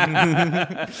பண்ணுறது.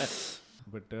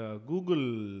 பட் கூகுள்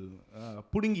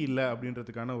புடுங்கி இல்லை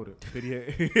அப்படின்றதுக்கான ஒரு பெரிய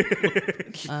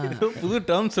புது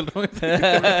டேர்ம் சொல்கிறோம்.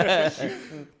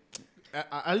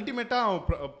 அல்டிமேட்டாக அவன்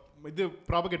இது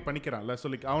ப்ராபகேட் பண்ணிக்கிறான்ல.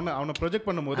 சொல்லி அவனை ப்ரொஜெக்ட்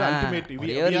பண்ணும்போது ultimate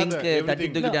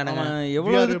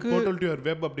portal to your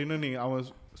web அப்படின்னு நீ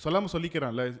அவன் சொல்லாமல்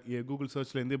சொல்லிக்கிறான்ல. கூகுள்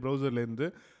சர்ச்லேருந்து ப்ரௌசர்லேருந்து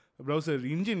ப்ரௌசர்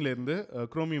இன்ஜின்லேருந்து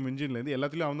குரோமியம் இன்ஜின்லேருந்து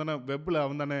எல்லாத்துலேயும் அவன் தானே வெப்பில்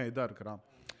அவன் தானே இதாக இருக்கிறான்.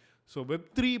 ஸோ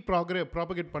Web3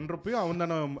 ப்ராபகேட் பண்ணுறப்பையும் அவன்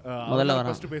தானே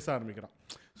ஃபஸ்ட்டு பேச ஆரம்பிக்கிறான்.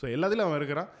 ஸோ எல்லாத்துலேயும் அவன்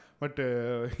இருக்கிறான். பட்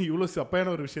இவ்வளோ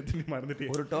சப்பையான ஒரு விஷயத்தை நீ மறந்துட்டே.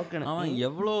 ஒரு டோக்கன் அவன்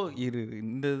எவ்வளோ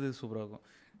இந்த இது சூப்பராக இருக்கும்.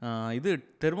 இது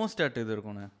தெர்மோஸ்டாட் இது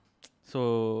இருக்கும்ண்ணே. ஸோ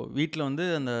வீட்டில் வந்து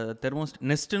அந்த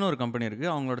நெஸ்ட்டுன்னு ஒரு கம்பெனி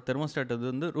இருக்குது. அவங்களோட தெர்மோஸ்டாட் இது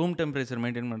வந்து ரூம் டெம்பரேச்சர்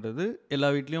மெயின்டைன் பண்ணுறது எல்லா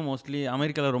வீட்லேயும் மோஸ்ட்லி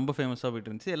அமெரிக்காவில் ரொம்ப ஃபேமஸாக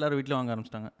போயிட்டு இருந்துச்சு. எல்லாரும் வீட்லையும் வாங்க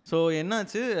ஆரம்பிச்சிட்டாங்க. ஸோ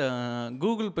என்னாச்சு,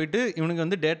 கூகுள் போயிட்டு இவனுக்கு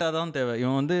வந்து டேட்டா தான் தேவை.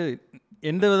 இவன் வந்து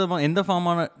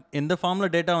எந்த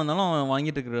ஃபார்மில் டேட்டா வந்தாலும் அவன்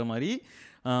வாங்கிட்டு இருக்கிற மாதிரி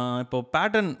இப்போ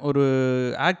பேட்டர்ன் ஒரு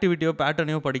ஆக்டிவிட்டியோ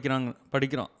பேட்டர்னையோ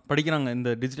படிக்கிறாங்க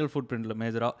இந்த டிஜிட்டல் ஃபுட் பிரிண்டில்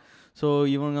மேஜராக. ஸோ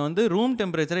இவங்க வந்து ரூம்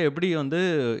டெம்பரேச்சரை எப்படி வந்து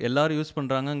எல்லோரும் யூஸ்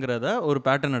பண்ணுறாங்கங்கிறத ஒரு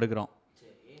பேட்டர்ன் எடுக்கிறான்.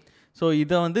 ஸோ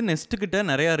இதை வந்து நெஸ்ட்டுக்கிட்ட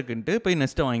நிறையா இருக்குன்ட்டு போய்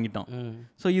நெஸ்ட்டை வாங்கிட்டான்.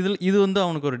 ஸோ இது வந்து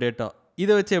அவனுக்கு ஒரு டேட்டா.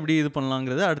 இதை வச்சு எப்படி இது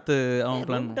பண்ணலாங்கிறது அடுத்து அவன்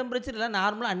பிளான். டெம்பரேச்சர் இல்லை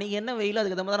நார்மலாக அன்றைக்கி என்ன வெயில்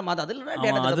அதுக்கு தகுந்த மாதிரி மாற்ற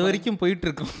அதில் அது வரைக்கும்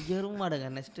போயிட்டுருக்கும். எருமாடுங்க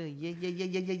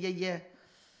நெக்ஸ்ட்டு.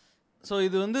 ஸோ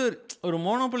இது வந்து ஒரு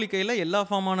மோனோபொலி கையில் எல்லா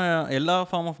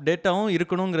ஃபார்ம் ஆஃப் டேட்டாவும்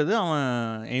இருக்கணுங்கிறது அவன்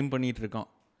எய்ம் பண்ணிகிட்டு இருக்கான்.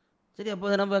 சரி, அப்போ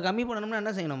நம்ம கம்மி பண்ணணும்னா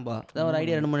என்ன செய்யணும்பா? அதான் ஒரு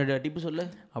ஐடியா 2-3 டிப்பு சொல்லு.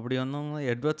 அப்படி வந்தவங்க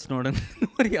எட்வர்ட் ஸ்னோடன்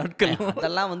மாதிரி ஆட்கள்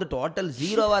அதெல்லாம் வந்து டோட்டல்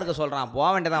ஜீரோவாக இருக்க சொல்கிறான். போக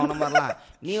வேண்டியதான் அவன மாதிரிலாம்.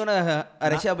 நீ ஒன்று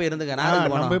ரஷ்யா போய் இருந்துக்க,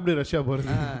 நான் எப்படி ரஷ்யா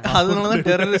போகிறது? அதனால தான்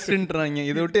டெரரிஸ்ட்ன்றாங்க.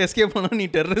 இதை விட்டு எஸ்கேப் பண்ணால் நீ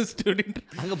டெரரிஸ்ட் அப்படின்ட்டு.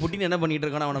 அங்கே புட்டின் என்ன பண்ணிகிட்டு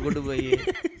இருக்கானோ அவனை கூட்டு போய்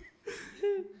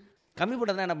கம்மி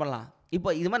போட்டதான் என்ன பண்ணலாம்? இப்போ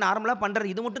இது மாதிரி நார்மலாக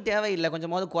பண்ணுறது இது மட்டும் தேவையில்லை,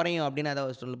 கொஞ்சமாவது குறையும் அப்படின்னு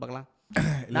ஏதாவது சொல்லி பார்க்கலாம்.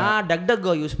 நான்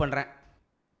டக்டக்கோ யூஸ் பண்ணுறேன்.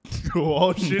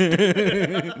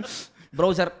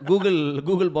 ப்ரௌசர்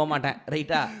கூகுள் போக மாட்டேன்,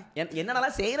 ரைட்டா?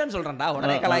 என்னென்னலாம் செய்கிறேன்னு சொல்கிறேன்டா,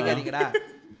 உடனே கலாய்க்காதீங்கடா.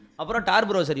 அப்புறம் டார்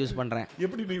ப்ரௌசர் யூஸ் பண்ணுறேன்.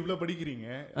 எப்படி நீ இவ்வளோ படிக்கிறீங்க?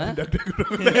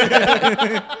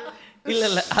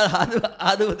 இல்லை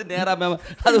அது வந்து நேராக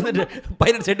அது வந்து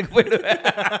பைரட் செட்டுக்கு போயிடுவேன்.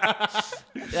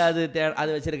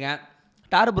 அது வச்சுருக்கேன்.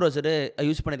 டார் ப்ரௌசரு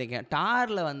யூஸ் பண்ணியிருக்கேன்.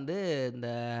 டாரில் வந்து இந்த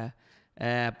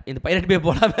பைரட் பே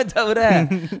போடாமே தவிர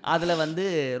அதில் வந்து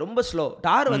ரொம்ப ஸ்லோ.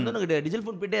 டார் வந்து உனக்கு டிஜிட்டல்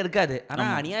ஃபுட் பிரிண்டே இருக்காது,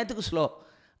 ஆனால் அநியாயத்துக்கு ஸ்லோ.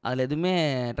 அதில் எதுவுமே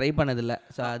ட்ரை பண்ணதில்லை.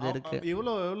 ஸோ அது இருக்குது.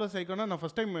 எவ்வளோ சைக்கோனா நான்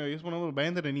ஃபஸ்ட் டைம் யூஸ் பண்ணும்போது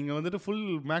பயந்துட்டேன். நீங்கள் வந்துட்டு ஃபுல்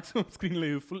மேக்ஸிமம் ஸ்க்ரீனில்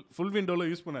ஃபுல் விண்டோவில்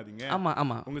யூஸ் பண்ணாதீங்க.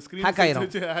 ஆமாம் உங்கள் ஹேக் ஆயிரும்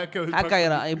ஸ்க்ரீன் ஹேக்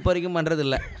ஆயிரும். இப்போ வரைக்கும்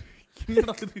பண்ணுறதில்ல.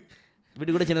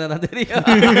 வீட்டு கூட சின்னதாக தான் தெரியும்.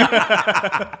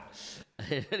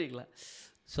 சரிங்களா?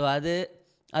 ஸோ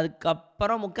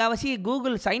அதுக்கப்புறம் முக்கால்வாசி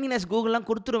கூகுள் சைனினஸ் கூகுள்லாம்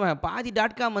கொடுத்துருவேன். பாதி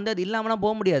 .com வந்து அது இல்லாமலாம்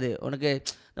போக முடியாது. உனக்கு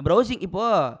இந்த ப்ரௌசிங்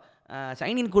இப்போது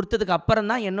சைன்இன் கொடுத்ததுக்கு அப்புறம்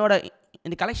தான் என்னோட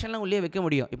இந்த கலெக்ஷன்லாம் உள்ளே வைக்க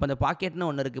முடியும். இப்போ இந்த பாக்கெட்னு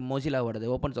ஒன்று இருக்குது, மோசிலாவோடது,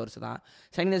 ஓப்பன் சோர்ஸ் தான்.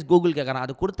 சைனினஸ் கூகுள் கேட்குறான்,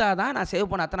 அது கொடுத்தா தான் நான் சேவ்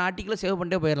பண்ண அத்தனை ஆர்டிக்கிலும் சேவ்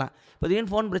பண்ணிட்டே போயிடலாம். இப்போ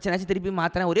திடீர்னு ஃபோன் பிரச்சனை ஆச்சு, திருப்பி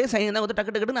மாற்றினேன், ஒரே சைன் தான் வந்து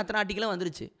டக்கு டக்குன்னு அத்தனை ஆர்டிக்கிலும்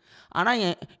வந்துருச்சு. ஆனால்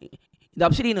இந்த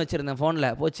அப்சிடின்னு வச்சுருந்தேன் ஃபோனில்,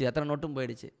 போச்சு, அத்தனை நோட்டும்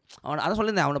போயிடுச்சு. அதான்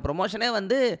சொல்லியிருந்தேன், அவனை ப்ரொமோஷனே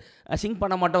வந்து சிங்க்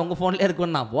பண்ண மாட்டோம், உங்கள் ஃபோன்லேயே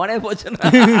இருக்குன்னு நான் ஃபோனே போச்சுன்னா.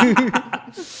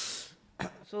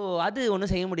 ஸோ அது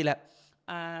ஒன்றும் செய்ய முடியல.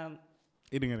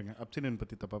 இருங்க அப்சிடியன்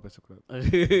பற்றி தப்பாக பேசக்கூடாது.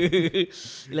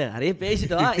 இல்லை, நிறைய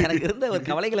பேசிட்டோம். எனக்கு இருந்த ஒரு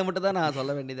கவலைகளை மட்டும் தான் நான்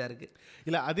சொல்ல வேண்டியதாக இருக்குது.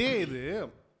 இல்லை, அதே இது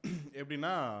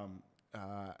எப்படின்னா,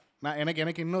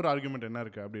 எனக்கு இன்னொரு ஆர்குமெண்ட் என்ன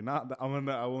இருக்குது அப்படின்னா,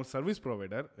 அவன் service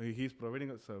provider, he is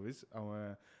providing service.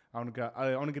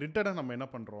 அவனுக்கு ரிட்டர்னாக நம்ம என்ன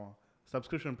பண்ணுறோம்,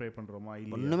 சப்ஸ்கிரிப்ஷன் பே பண்ணுறோமா?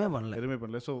 இல்லை, ஒன்றுமே பண்ணல, எதுவுமே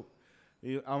பண்ணல. ஸோ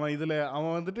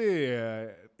அவன் வந்துட்டு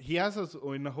he has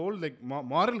in whole like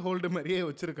moral hold மாதிரியே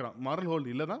வச்சுருக்கிறான். மாரல்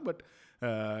ஹோல்டு இல்லை தான், பட்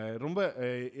ரொம்ப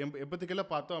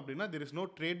எப்போத்துக்கெல்லாம் பார்த்தோம் அப்படின்னா there is no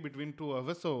trade between two of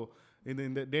us. So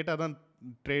இந்த டேட்டா தான்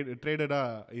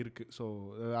ட்ரேடடாக இருக்குது. ஸோ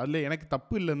அதில் எனக்கு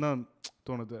தப்பு இல்லைன்னு தான்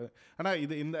தோணுது. ஆனால்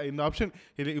இந்த option,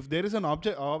 if there is an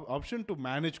option to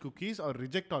manage cookies R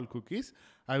reject all cookies,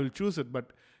 I will choose it.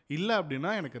 But இல்லை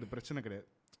அப்படின்னா எனக்கு அது பிரச்சனை கிடையாது.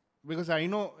 பிகாஸ் ஐ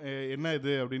நோ என்ன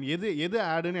இது அப்படின்னு எது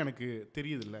ஆடுன்னு எனக்கு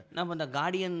தெரியுது. இல்லை, நம்ம இந்த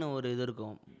கார்டியன் ஒரு இது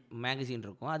இருக்கும், மேகசின்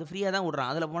இருக்கும், அது ஃப்ரீயாக தான் விட்றான்.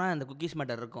 அதில் போனால் அந்த குக்கீஸ்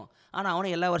மேட்டர் இருக்கும். ஆனால்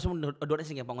அவனை எல்லா வருஷமும்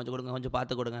டொனேஷன் கேட்பான், கொஞ்சம் கொடுங்க, கொஞ்சம்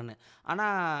பார்த்து கொடுங்கன்னு.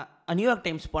 ஆனால் நியூயார்க்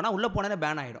டைம்ஸ் போனால் உள்ளே போனதே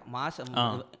பேன் ஆகிடும் மாதம்.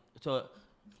 ஸோ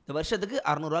இந்த வருஷத்துக்கு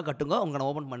 600 கட்டுங்க, உங்களை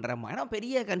ஓப்பன் பண்ணுறேம்மா. ஏன்னா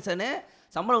பெரிய கன்சர்னு,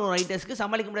 சம்பளம் ரைட்டர்ஸ்க்கு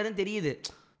சமாளிக்க முடியாதுன்னு தெரியுது.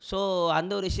 ஸோ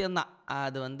அந்த ஒரு விஷயந்தான்.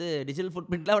 அது வந்து டிஜிட்டல் ஃபுட்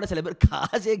பிரிண்ட்லாம் விட சில பேர்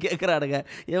காசே கேட்குறானுங்க,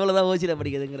 எவ்வளோ தான் ஓசியில்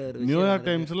படிக்கிறதுங்கிற ஒரு நியூயார்க்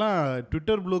டைம்ஸ்லாம்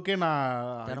ட்விட்டர் ப்ளூக்கே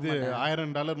நான் இது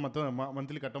 $1000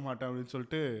 மந்த்லி கட்ட மாட்டேன் அப்படின்னு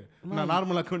சொல்லிட்டு நான்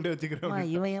நார்மல் அக்கௌண்ட்டே வச்சுக்கிறேன்.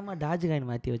 இவன் ஏமா டாஜ் காயின்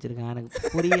மாற்றி வச்சுருக்கான்,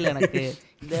 எனக்கு புரியல. எனக்கு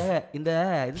இந்த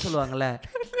இது சொல்லுவாங்கள்ல,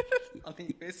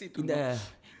 இந்த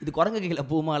இது குரங்கு கையில்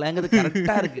பூமாலங்கிறது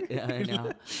கரெக்டாக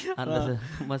இருக்குது. அந்த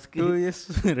மஸ்க்கு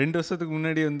 2 வருஷத்துக்கு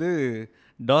முன்னாடி வந்து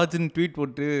டாஜ்னு ட்வீட்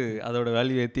போட்டு அதோட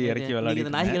வேல்யூ ஏற்றி இறக்கி விளையாடி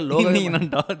நாய்கள் லோகோ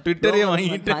ட்விட்டரே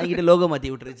வாங்கிட்டு லோகோ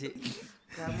மாற்றி விட்டுருச்சு.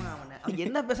 அவன்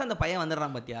என்ன பேச அந்த பையன்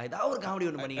வந்துடுறான் பார்த்தியா, ஏதாவது ஒரு காமெடி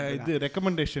ஒன்று பண்ணி. இது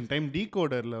ரெக்கமெண்டேஷன் டைம்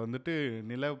டீகோடரில் வந்துட்டு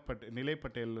நிலை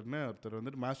பட்டேல்னு ஒருத்தர்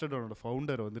வந்துட்டு மாஸ்டர்டோனோட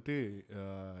ஃபவுண்டர் வந்துட்டு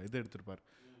இது எடுத்திருப்பார்,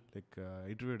 லைக்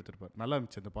இன்டர்வியூ எடுத்திருப்பார். நல்லா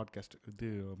இருந்துச்சு அந்த பாட்காஸ்ட். இது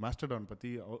மாஸ்டர்டான்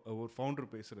பற்றி ஒரு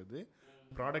ஃபவுண்டர் பேசுகிறது,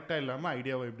 ப்ராடக்டாக இல்லாமல்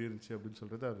ஐடியாவாக எப்படி இருந்துச்சு அப்படின்னு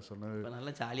சொல்கிறது அது சொன்னது.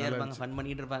 நல்லா ஜாலியாக இருப்பாங்க, ஃபன்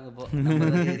பண்ணிட்டு இருப்பாங்க. இப்போ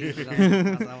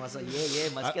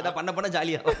பண்ண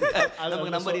ஜாலியாக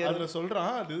அதில்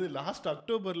சொல்கிறான். அது லாஸ்ட்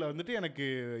அக்டோபரில் வந்துட்டு எனக்கு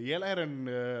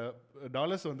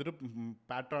 $7,000 வந்துட்டு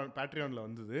பேட்ரியானில்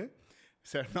வந்தது.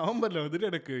 நவம்பரில் வந்துட்டு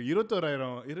எனக்கு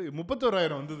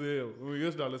 31,000 வந்தது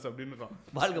 $US அப்படின்றான்.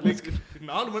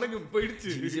 4 மடங்கு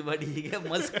போயிடுச்சு.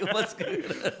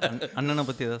 அண்ணனை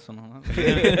பற்றி ஏதாவது சொன்னாங்க.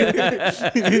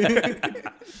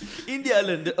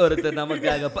 இந்தியாவிலேருந்து ஒருத்தர்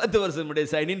நமக்காக 10 வருஷம்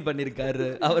முன்னாடி சைன்இன் பண்ணியிருக்காரு,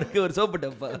 அவருக்கு ஒரு சோப்பு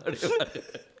டப்பா.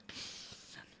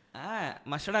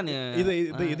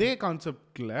 இதே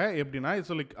கான்செப்டில் எப்படின்னா,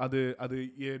 ஸோ லைக் அது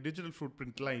டிஜிட்டல் ஃபுட்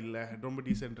பிரிண்ட்லாம் இல்லை, ரொம்ப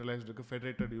டீசென்ட்ரலைஸ்டு இருக்குது,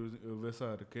 ஃபெடரேட்டட்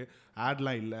யூஸாக இருக்குது,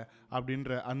 ஆட்லாம் இல்லை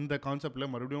அப்படின்ற அந்த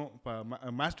கான்செப்டில் மறுபடியும் இப்போ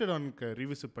மாஸ்டர்டானுக்கு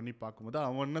ரீவிசிட் பண்ணி பார்க்கும்போது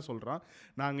அவன் என்ன சொல்கிறான்,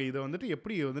 நாங்கள் இதை வந்துட்டு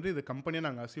எப்படி வந்துட்டு இது கம்பெனியாக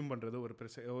நாங்கள் அசியூம் பண்ணுறது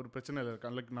ஒரு பிரச்சனை இல்லை.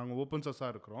 லைக் நாங்கள் ஓப்பன்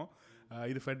சோர்ஸாக இருக்கிறோம்,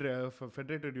 இது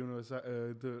ஃபெடரேட்டட் யூனிவர்ஸாக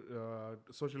இது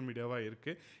சோஷியல் மீடியாவாக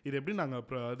இருக்குது, இது எப்படி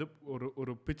நாங்கள் அது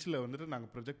ஒரு பிச்சில் வந்துட்டு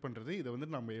நாங்கள் ப்ரொஜெக்ட் பண்ணுறது, இதை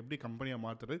வந்துட்டு நம்ம எப்படி கம்பெனியாக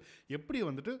மாற்றுறது, எப்படி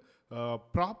வந்துட்டு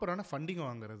ப்ராப்பரான ஃபண்டிங்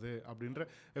வாங்குறது அப்படின்ற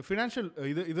ஃபினான்ஷியல்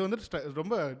இது வந்துட்டு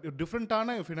ரொம்ப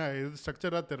டிஃப்ரெண்ட்டான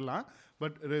ஸ்ட்ரக்சராக தெரியலாம்.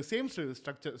 But same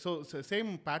structure, so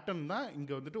same pattern தான்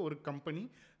இங்கே வந்துட்டு ஒரு கம்பெனி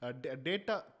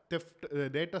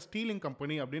டேட்டா ஸ்டீலிங்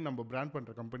கம்பெனி அப்படின்னு நம்ம பிராண்ட்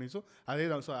பண்ணுற கம்பெனிஸும் அதே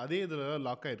தான். ஸோ அதே இதில்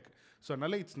லாக் ஆகிருக்கு. ஸோ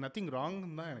அதனால் இட்ஸ் நத்திங்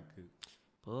ராங்னு தான் எனக்கு.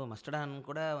 இப்போது மஸ்டர்டான்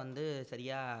கூட வந்து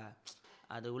சரியாக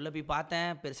அது உள்ளே போய் பார்த்தேன்,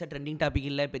 பெருசாக ட்ரெண்டிங் டாபிக்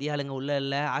இல்லை, பெரிய ஆளுங்க உள்ளே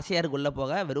இல்லை. ஆசையாக இருக்கு உள்ளே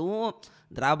போக, வெறும்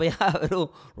திராபையாக வெறும்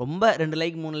ரொம்ப 2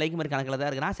 லைக் 3 லைக் மாதிரி கணக்கில் தான்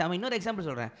இருக்குது. நான் இன்னொரு எக்ஸாம்பிள்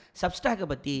சொல்கிறேன், சப்ஸ்டாக்கை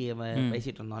பற்றி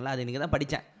பேசிகிட்டு இருந்தோம்ல, அது இன்றைக்கி தான்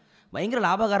படித்தேன். பயங்கர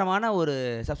லாபகரமான ஒரு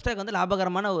சப்ஸ்டாக் வந்து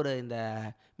லாபகரமான ஒரு இந்த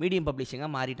மீடியம்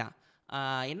பப்ளிஷிங்காக மாறிட்டான்.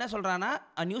 என்ன சொல்கிறான்னா,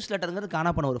 நியூஸ் லெட்டருங்கிறது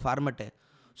காணா பண்ண ஒரு ஃபார்மெட்டு.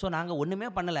 ஸோ நாங்கள் ஒன்றுமே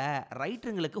பண்ணலை,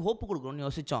 ரைட்டருங்களுக்கு ஹோப்பு கொடுக்கணும்னு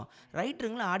யோசித்தோம்.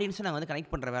 ரைட்டருங்களும் ஆடியன்ஸை நாங்கள் வந்து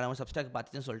கனெக்ட் பண்ணுற வேலை அவங்க சப்ஸ்கிரைப்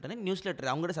பார்த்துச்சுன்னு சொல்லிட்டு நியூஸ்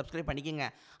லெட்டர் அவங்கள்ட்ட சப்ஸ்கிரைப் பண்ணிக்கோங்க,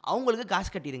 அவங்களுக்கு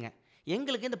காசு கட்டிடுங்க,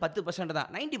 எங்களுக்கு இந்த 10% தான்,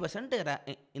 90%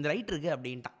 இந்த ரைட்டருக்கு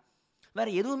அப்படின்ட்டான்.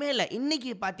 வேறு எதுவுமே இல்லை. இன்றைக்கி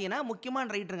பார்த்தீங்கன்னா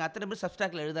முக்கியமான ரைட்டருங்க அத்தனை பேர்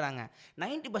சப்ஸ்டாக்கில் எழுதுறாங்க,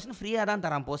 90% ஃப்ரீயாக தான்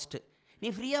தரான் போஸ்ட்டு. நீ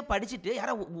ஃப்ரீயாக படிச்சுட்டு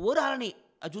யாரோ ஒரு ஆளை நீ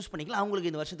சூஸ் பண்ணிக்கலாம், அவங்களுக்கு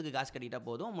இந்த வருஷத்துக்கு காசு கட்டிட்டா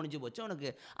போதும், முடிஞ்சு போச்சு, உனக்கு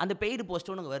அந்த பெய்டு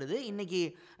போஸ்ட்டு உனக்கு வருது. இன்றைக்கி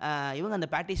இவங்க அந்த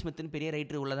பேட்டி ஸ்மித்னு பெரிய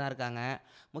ரைட்டர் உள்ளே தான் இருக்காங்க.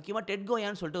 முக்கியமாக டெட்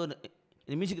கோயான்னு சொல்லிட்டு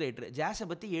ஒரு மியூசிக் ரைட்டர், ஜாஸை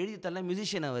பற்றி எழுதி தரல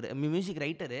மியூசிஷியன், அவர் மியூசிக்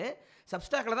ரைட்டரு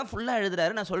சப்ஸ்டாக்கில் தான் ஃபுல்லாக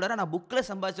எழுதுறாரு. நான் சொல்கிறேன், நான் புக்கில்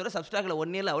சம்பாதிச்சோட சப்ஸ்டாக்கில்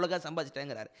 1 இயரில் அவ்வளோக்கா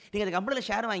சம்பாதிச்சிட்டேங்கிறாரு. நீங்கள் அந்த கம்பெனியில்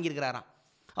ஷேர் வாங்கியிருக்கிறாராம்.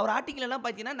 அவர் ஆர்டிக்கல் எல்லாம்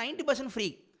பார்த்தீங்கன்னா 90% ஃப்ரீ,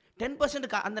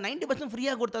 10% அந்த 90%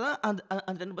 ஃப்ரீயாக கொடுத்தா தான்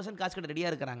அந்த 10% காசு கட்ட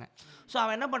ரெடியாக இருக்கிறாங்க. ஸோ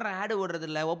அவன் என்ன பண்ணுறான், ஆடு ஓடுறது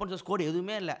இல்லை, ஓப்பன் சோர்ஸ் கோடு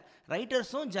எதுவுமே இல்லை.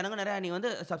 ரைட்டர்ஸும் ஜனங்க நிறையா நீ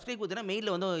வந்து சப்ஸ்கிரைப் கொடுத்தீங்கன்னா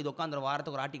மெயிலில் வந்து இது உட்காந்துரும்,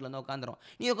 வாரத்துக்கு ஒரு ஆர்டிக்கல் வந்து உட்காந்துரும்,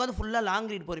 நீ உட்காந்து ஃபுல்லாக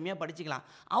லாங் ரீட் பொறுமையாக படிச்சிக்கலாம்,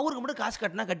 அவருக்கு மட்டும் காசு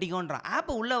கட்டினா கட்டிக்கோன்றான்.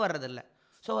 ஆப்பை உள்ளே வர்றதில்லை.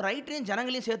 ஸோ ரைட்டரையும்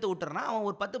ஜனங்களையும் சேர்த்து விட்டுறான். அவன்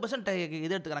ஒரு 10%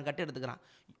 இது எடுத்துக்கிறான், கட்டு எடுத்துக்கிறான்.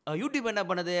 யூடியூப் என்ன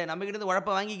பண்ணுது, நம்மகிட்ட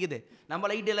உழப்ப வாங்கிக்குது, நம்ம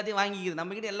லைட் எல்லாத்தையும் வாங்கிக்குது,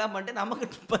 நம்மகிட்ட எல்லாம் பண்ணிட்டு நமக்கு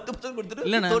 10% கொடுத்துட்டு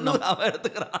 90 அவன்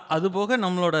எடுத்துக்கிறான். அது போக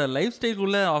நம்மளோட லைஃப்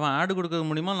ஸ்டைலுக்குள்ளே அவன் ஆடு கொடுக்க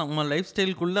முடியுமா, நம்ம லைஃப்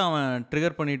ஸ்டைலுக்குள்ளே அவன்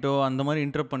ட்ரிகர் பண்ணிட்டோ அந்த மாதிரி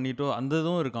இன்டரப்ட் பண்ணிட்டோ அந்த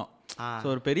இதுவும் இருக்கான். ஸோ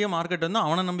ஒரு பெரிய மார்க்கெட் வந்து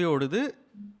அவனை நம்பி ஓடுது,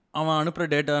 அவன் அனுப்புகிற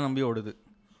டேட்டா நம்பி ஓடுது.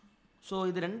 ஸோ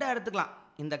இது ரெண்டாக எடுத்துக்கலாம்.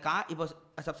 இந்த இப்போ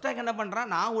சப்ஸ்டாக் என்ன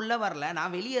பண்ணுறான், நான் உள்ளே வரல,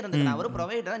 நான் வெளியே இருந்துக்கிறேன், ஒரு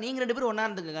ப்ரொவைடர் தான், நீங்கள் 2 பேரும் ஒன்றா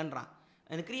இருந்துக்கன்றான்.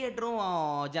 இந்த கிரியேட்டரும்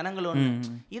ஜனங்களும்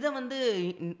இதை வந்து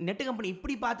நெட்டு கம்பெனி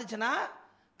இப்படி பார்த்துச்சுன்னா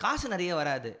காசு நிறைய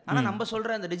வராது. ஆனால் நம்ம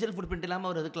சொல்கிற இந்த டிஜிட்டல் ஃபுட் பிரிண்ட் இல்லாமல்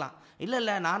அவர் இருக்கலாம்.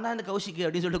 இல்லை நான் தான் இந்த கௌஷிக்கு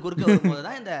அப்படின்னு சொல்லிட்டு குறுக்க வரும்போது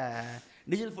தான் இந்த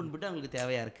டிஜிட்டல் ஃபுட் பிரிண்ட் அவங்களுக்கு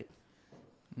தேவையாக இருக்குது.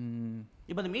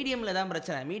 இப்போ இந்த மீடியமில் தான்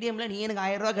பிரச்சனை. மீடியமில் நீ எனக்கு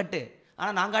 1000 ரூபா கட்டு,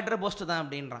 ஆனால் நான் காட்டுற போஸ்ட்டு தான்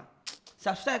அப்படின்றான்.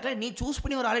 சப்ஸ்டாக்கில் நீ சூஸ்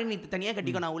பண்ணி ஒரு ஆளை நீ தனியாக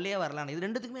கட்டிக்கோ, நான் உள்ளே வரலாம். இது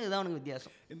ரெண்டுத்துக்குமே இதுதான் உனக்கு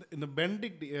வித்தியாசம். இந்த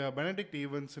பெனடிக்ட்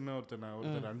ஈவென்ட்ஸ்னு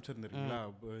ஒருத்தர் அனுப்பிச்சிருந்தீங்களா,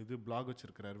 இது பிளாக்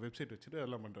வச்சிருக்கிறார், வெப்சைட் வச்சுட்டு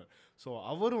அதெல்லாம் பண்ணுறாரு. ஸோ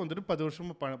அவரும் வந்துட்டு 10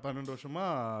 வருஷமாக 12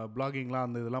 வருஷமாக பிளாகிங்லாம்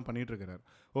அந்த இதெல்லாம் பண்ணிகிட்டு இருக்கிறார்.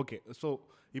 ஓகே, ஸோ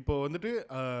இப்போ வந்துட்டு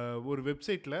ஒரு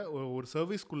வெப்சைட்டில் ஒரு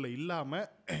சர்வீஸ்குள்ளே இல்லாமல்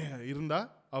இருந்தால்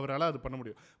அவரால் அது பண்ண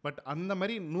முடியும். பட் அந்த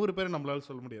மாதிரி 100 பேர் நம்மளால்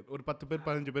சொல்ல முடியாது, ஒரு 10 பேர்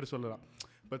 15 பேர் சொல்லலாம்.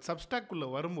 பட் சப்ஸ்டாக்குள்ளே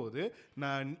வரும்போது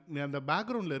நான் அந்த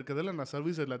பேக்ரவுண்டில் இருக்கிறதில் நான்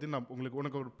சர்வீஸ் எல்லாத்தையும் நான்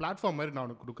உனக்கு ஒரு பிளாட்ஃபார்ம் மாதிரி நான்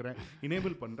உனக்கு கொடுக்குறேன்,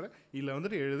 இனேபிள் பண்ணுறேன், இதில்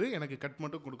வந்துட்டு எழுது, எனக்கு கட்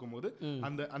மட்டும் கொடுக்கும்போது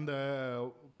அந்த அந்த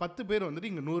 10 பேர்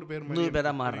வந்துட்டு இங்கே 100 பேர்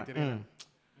மாதிரி.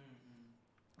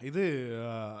 இது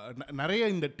நிறைய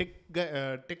இந்த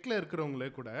டெக்கில்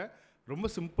இருக்கிறவங்களே கூட ரொம்ப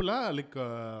சிம்பிளாக லைக்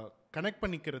கனெக்ட்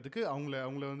பண்ணிக்கிறதுக்கு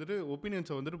அவங்கள வந்துட்டு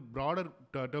ஒப்பீனியன்ஸை வந்துட்டு ப்ராடர்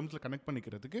டேர்ம்ஸில் கனெக்ட்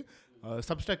பண்ணிக்கிறதுக்கு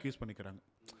சப்ஸ்டாக் யூஸ் பண்ணிக்கிறாங்க.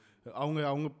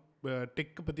 அவங்க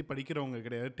டெக்கை பற்றி படிக்கிறவங்க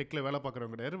கிடையாது, டெக்கில் வேலை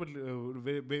பார்க்குறவங்க கிடையாது,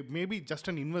 but maybe just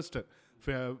an investor,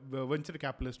 venture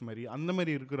capitalist மாதிரி அந்த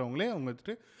மாதிரி இருக்கிறவங்களே அவங்க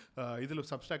வந்துட்டு இதில்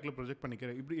சப்ஸ்டாக்கில் ப்ரொஜெக்ட்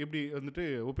பண்ணிக்கிற இப்படி வந்துட்டு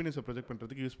ஒப்பீனியன்ஸை ப்ரொஜெக்ட்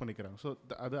பண்ணுறதுக்கு யூஸ் பண்ணிக்கிறாங்க. ஸோ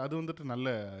அது வந்துட்டு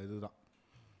நல்ல இதுதான்.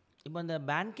 இப்போ இந்த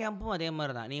பேண்ட் கேம்பும் அதே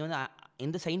மாதிரி தான். நீ வந்து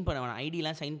எந்த சைன் பண்ண வேணாம்,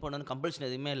 ஐடியெலாம் சைன் பண்ணணும்னு கம்பல்ஷன்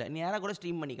எதுவுமே இல்லை. நீ நேராக கூட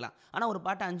ஸ்ட்ரீம் பண்ணிக்கலாம். ஆனால் ஒரு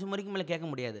பாட்டு 5 முறைக்கு மேலே கேட்க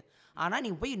முடியாது. ஆனால் நீ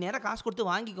போய் நேராக காசு கொடுத்து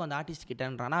வாங்கிக்கோ அந்த ஆர்டிஸ்ட்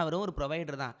கிட்டன்றான். நான் வெறும் ஒரு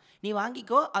ப்ரொவைடர் தான், நீ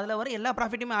வாங்கிக்கோ, அதில் வர எல்லா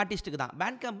ப்ராஃபிட்டுமே ஆர்டிஸ்ட்டுக்கு தான்.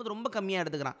 பேண்ட் கேம்ப் வந்து ரொம்ப கம்மியாக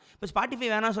எடுத்துக்கிறான். இப்போ ஸ்பாட்டிஃபை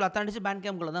வேணாம் சொல்ல அத்தாண்டிச்சு பேண்ட்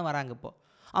கேம்ப்குள்ளே தான் வராங்க. இப்போ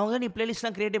அவங்க நீ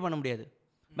பிளேலிஸ்ட்லாம் க்ரியேட்டே பண்ண முடியாது.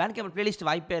 பேண்ட் கேம்ப் பிளேலிஸ்ட்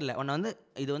வாய்ப்பே இல்லை. உன்னை வந்து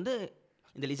இது வந்து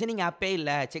இந்த லிசனிங் ஆப்பே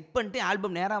இல்லை, செக் பண்ணிட்டு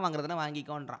ஆல்பம் நேராக வாங்குறதுனா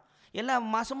வாங்கிக்கோன்றான். எல்லா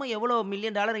மாதமும் எவ்வளோ $1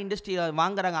 மில்லியன் இண்டஸ்ட்ரி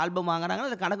வாங்குறாங்க, ஆல்பம் வாங்குறாங்க,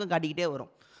 அதை கணக்கும் காட்டிக்கிட்டே வரும்.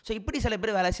 ஸோ இப்படி சில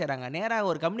பேர் வேலை செய்கிறாங்க, நேராக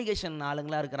ஒரு கம்யூனிகேஷன்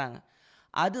ஆளுங்களாக இருக்கிறாங்க.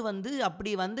 அது வந்து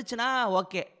அப்படி வந்துச்சுன்னா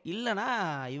ஓகே, இல்லைனா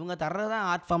இவங்க தர்றது தான்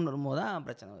ஆர்ட் ஃபார்ம்னு வரும்போது தான்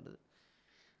பிரச்சனை வருது.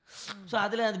 ஸோ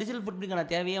அதில் அந்த டிஜிட்டல் ஃபுட்பிரிங்கான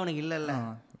தேவையே உனக்கு இல்லை.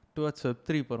 டுவர்ட்ஸ்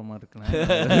Web3 போகிற மாதிரி இருக்குண்ணே.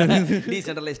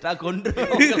 டீசென்ட்ரலைஸ்டாக கொண்டு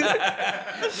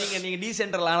நீங்கள்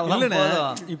டீசென்ட்ரல் ஆனால்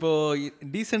இப்போ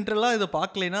டீசென்ட்ரலாக இதை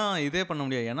பார்க்கலைன்னா இதே பண்ண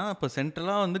முடியாது. ஏன்னா இப்போ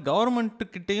சென்ட்ரலாக வந்து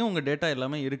கவர்மெண்ட்டுக்கிட்டேயும் உங்கள் டேட்டா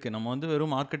எல்லாமே இருக்குது. நம்ம வந்து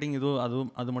வெறும் மார்க்கெட்டிங்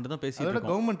அது மட்டும் தான் பேசிட்டு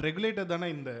இருக்கோம். கவர்மெண்ட் ரெகுலேட்டர் தானே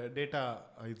இந்த டேட்டா,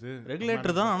 இது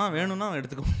ரெகுலேட்டர் தான். ஆனால் வேணும்னா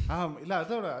எடுத்துக்கோ. இல்லை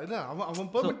அதோட இல்லை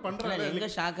அவன் பெர்மிட் பண்ணுறான். எங்கே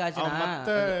ஷாக் ஆச்சுன்னா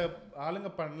மற்ற ஆளுங்க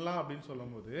பண்ணலாம் அப்படின்னு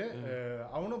சொல்லும்போது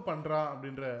அவனும் பண்ணுறான்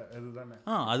அப்படின்ற இதுதானே.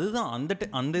 அதுதான்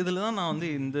அந்த இதில் தான் நான் வந்து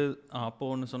இந்த அப்போ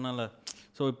ஒன்று சொன்னால.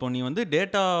 ஸோ இப்போ நீ வந்து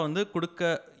டேட்டா வந்து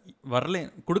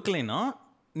கொடுக்கலைன்னா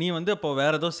நீ வந்து அப்போ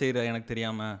வேற ஏதோ செய்கிற எனக்கு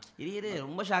தெரியாமல். இது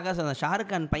ரொம்ப ஷாக்காக சொன்ன.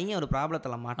 ஷாருக் கான் பையன் ஒரு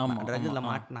ப்ராப்ளத்தில் மாட்டினான், ட்ரக்கில்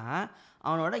மாட்டினா.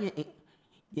 அவனோட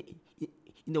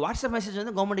இந்த வாட்ஸ்அப் மெசேஜ்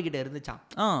வந்து கவர்மெண்ட் கிட்ட இருந்துச்சான்.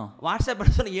 வாட்ஸ்அப்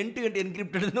சொன்ன end-to-end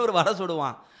என்கிரிப்டட்னு ஒரு வர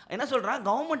சொல்லுவான். என்ன சொல்கிறான்,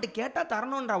 கவர்மெண்ட் கேட்டால்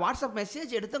தரணுன்ற வாட்ஸ்அப்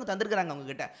மெசேஜ் எடுத்து அவங்க தந்திருக்காங்க அவங்க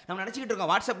கிட்ட. நம்ம நினச்சிக்கிட்டு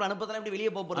இருக்கோம் வாட்ஸ்அப்பில் அனுப்பதெல்லாம் இப்படி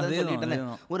வெளியே போகிறதுன்னு சொல்லிட்டு.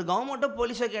 ஒரு கவர்மெண்ட்டோ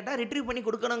போலீஸோ கேட்டால் ரிட்ரீவ் பண்ணி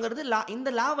கொடுக்கணுங்கிறது லா.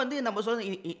 இந்த லா வந்து நம்ம சொல்ல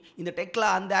இந்த டெக்லா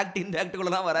அந்த ஆக்ட் இந்த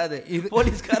ஆக்டுக்குள்ள தான் வராது.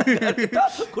 போலீஸ்காரங்க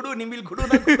குடு நிமில் குடு.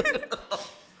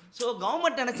 ஸோ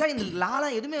கவர்மெண்ட் நினச்சா இந்த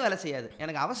லாலாம் எதுவுமே வேலை செய்யாது.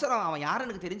 எனக்கு அவசரம், அவன் யாரும்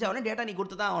எனக்கு தெரிஞ்சவனே டேட்டா நீ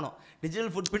கொடுத்து தான் ஆகணும்.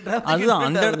 டிஜிட்டல் ஃபுட் பிரிண்ட் அதுதான்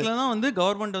அந்த இடத்துல தான் வந்து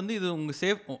கவர்மெண்ட் வந்து இது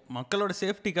உங்கள் மக்களோட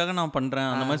சேஃப்டிக்காக நான்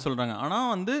பண்ணுறேன் அந்த மாதிரி சொல்கிறாங்க.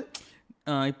 ஆனால் வந்து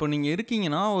இப்போ நீங்கள்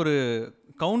இருக்கீங்கன்னா ஒரு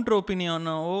கவுண்டர்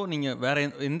ஒப்பீனியனாவோ நீங்கள் வேறு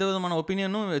எந்த விதமான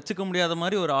ஒப்பீனியனும் வச்சுக்க முடியாத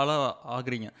மாதிரி ஒரு ஆளாக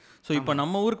ஆகுறீங்க. ஸோ இப்போ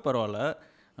நம்ம ஊருக்கு பரவாயில்ல,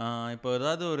 இப்போ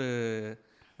ஏதாவது ஒரு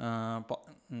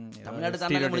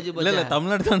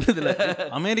தமிழ்நாடு தாண்டதில்ல,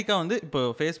 அமெரிக்கா வந்து இப்போ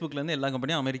ஃபேஸ்புக்லேருந்து எல்லா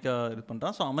கம்பெனியும் அமெரிக்கா இது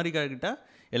பண்ணுறான். ஸோ அமெரிக்கா கிட்ட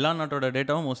எல்லா நாட்டோட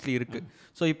டேட்டாவும் மோஸ்ட்லி இருக்குது.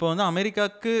 ஸோ இப்போ வந்து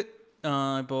அமெரிக்காவுக்கு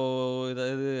இப்போது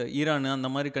இதாவது ஈரான் அந்த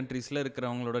மாதிரி கண்ட்ரீஸில்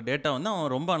இருக்கிறவங்களோட டேட்டா வந்து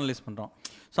அவன் ரொம்ப அனலைஸ் பண்ணுறான்.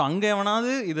 ஸோ அங்கே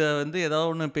எவனாவது இதை வந்து ஏதோ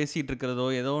ஒன்று பேசிகிட்டு இருக்கிறதோ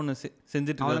ஏதோ ஒன்று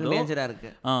செஞ்சுட்டு இருக்கிறதோ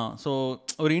இருக்குது. ஸோ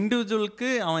ஒரு இண்டிவிஜுவலுக்கு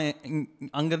அவன்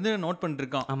அங்கேருந்து நோட்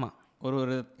பண்ணிட்டுருக்கான். ஆமாம், ஒரு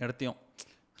இடத்தையும்.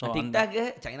 டிக்டாக்கு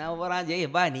சைனாவை போகிறான். ஜெய்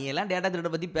எப்பா நீ எல்லாம் டேட்டா திருட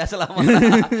பற்றி பேசலாமா?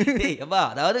 எப்பா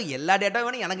அதாவது எல்லா டேட்டா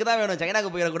வேணும், எனக்கு தான் வேணும்,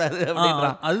 சைனாக்கு போயிடக்கூடாது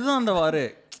அப்படின்றான். அதுதான் அந்த வாரு.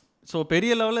 ஸோ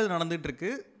பெரிய லெவலில் இது நடந்துகிட்டு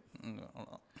இருக்கு.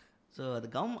 ஸோ அது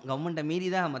கவர்மெண்ட்டை மீறி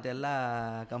தான் மற்ற எல்லா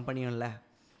கம்பெனியும் இல்லை.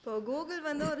 இப்போ கூகுள்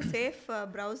வந்து ஒரு சேஃப்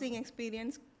ப்ரௌசிங்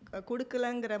எக்ஸ்பீரியன்ஸ்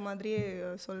கொடுக்கலங்கிற மாதிரியே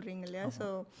சொல்கிறீங்க இல்லையா? ஸோ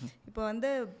இப்போ வந்து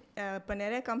இப்போ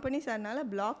நிறைய கம்பெனிஸ் அதனால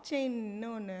பிளாக் செயின்னு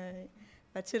ஒன்று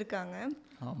வச்சுருக்காங்க.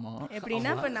 ஆமாம்,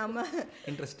 எப்படின்னா இப்போ நம்ம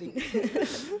இன்ட்ரெஸ்டிங்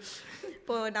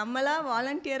இப்போது நம்மளாம்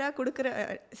வாலண்டியராக கொடுக்குற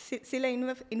சில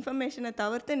இன்ஃபர்மேஷனை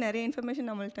தவிர்த்து நிறைய இன்ஃபர்மேஷன்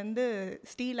நம்மள்ட்ட வந்து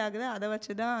ஸ்டீல் ஆகுது. அதை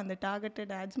வச்சு தான் அந்த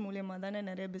டார்கெட்டட் ஆட்ஸ் மூலியமாக தானே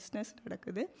நிறைய பிஸ்னஸ்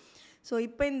நடக்குது. ஸோ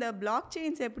இப்போ இந்த பிளாக்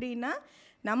செயின்ஸ் எப்படின்னா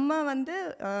நம்ம வந்து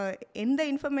எந்த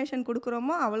இன்ஃபர்மேஷன்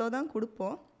கொடுக்குறோமோ அவ்வளோதான்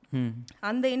கொடுப்போம்.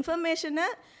 அந்த இன்ஃபர்மேஷனை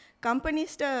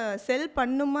கம்பெனிஸ்ட்ட செல்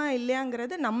பண்ணுமா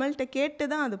இல்லையாங்கிறது நம்மள்ட்ட கேட்டு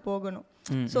தான் அது போகணும்.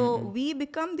 So we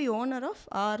become the owner of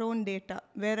our own data.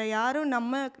 வேறு யாரும்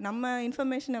நம்ம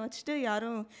இன்ஃபர்மேஷனை வச்சுட்டு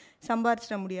யாரும்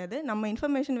சம்பாரிச்சிட முடியாது. நம்ம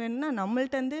இன்ஃபர்மேஷன் வேணும்னா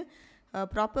நம்மள்ட்டேருந்து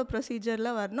ப்ராப்பர்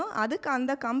ப்ரொசீஜரில் வரணும். அதுக்கு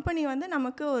அந்த கம்பெனி வந்து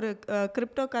நமக்கு ஒரு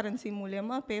கிரிப்டோ கரன்சி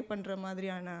மூலியமாக பே பண்ணுற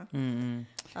மாதிரியான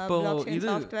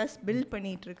சாஃப்ட்வேர்ஸ் பில்ட்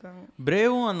பண்ணிட்டு இருக்காங்க.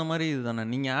 பிரேவும் அந்த மாதிரி இதுதானே.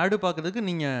 நீங்கள் ஆடு பார்க்கறதுக்கு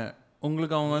நீங்கள்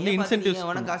உங்களுக்கு அவங்க வந்து இன்சென்டிவ்ஸ்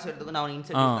அவனை காசு எடுத்துக்கோ, நான் அவனுக்கு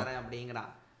இன்சென்டிவ் தரேன் அப்படிங்கிறான்.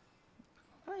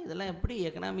 இதெல்லாம் எப்படி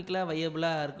எக்கனாமிக்கலாக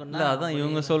வையபிளாக இருக்குன்னா அதான்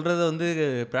இவங்க சொல்கிறத வந்து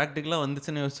ப்ராக்டிக்கலாக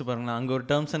வந்துச்சுன்னு யோசிச்சு பாருங்களேன். அங்கே ஒரு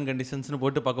டேர்ம்ஸ் அண்ட் கண்டிஷன்ஸ்னு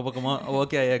போட்டு பக்கமாக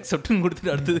ஓகே ஐ அக்செப்ட்னு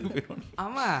கொடுத்துட்டு அடுத்ததுக்கு போயிடும்.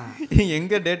 ஆமாம்,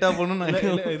 எங்கே டேட்டா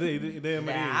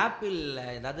போகணும்னு ஆப்பிள்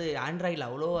ஏதாவது ஆண்ட்ராய்டில்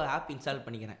அவ்வளோ ஆப் இன்ஸ்டால்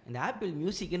பண்ணிக்கிறேன். இந்த ஆப்பிள்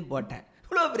மியூசிக்னு போட்டேன்,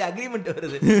 இவ்வளோ பெரிய அக்ரிமெண்ட்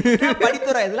வருது.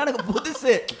 படித்துறேன், இதெல்லாம் எனக்கு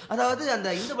புதுசு. அதாவது அந்த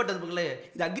இந்த பட்டதுக்குள்ளே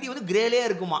இது அக்ரி வந்து கிரேலே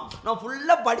இருக்குமா, நான்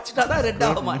ஃபுல்லாக படிச்சுட்டா தான் ரெட்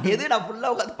ஆகுமா. எது நான்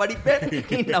ஃபுல்லாக உட்காந்து படிப்பேன்,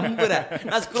 நீ நம்புகிறேன்,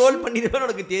 நான் ஸ்க்ரோல் பண்ணிடுவேன்னு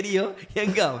உனக்கு தெரியும்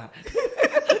எங்கே அவன்.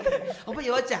 அப்போ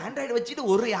யோசிச்சு ஆண்ட்ராய்டு வச்சுட்டு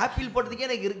ஒரு ஆப்பிள் போட்டதுக்கே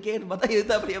எனக்கு இருக்கேன்னு பார்த்தா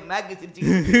எது அப்படியே மேக்கு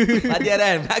சிரிச்சு அதியாரா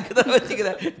மேக்கு தான்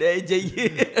வச்சுக்கிறேன். டே ஜெய்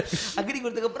அக்ரி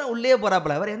கொடுத்ததுக்கப்புறம் உள்ளே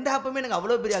போகிறாப்புல. அவர் எந்த ஆப்புமே எனக்கு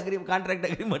அவ்வளோ பெரிய கான்ட்ராக்ட்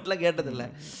அக்ரிமெண்ட்லாம் கேட்டதில்லை.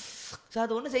 ஸோ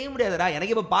அது ஒன்றும் செய்ய முடியாதுடா,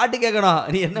 எனக்கு இப்போ பாட்டு கேட்கணும்,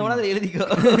 நீ என்ன வேணா அதை எழுதிக்கோ.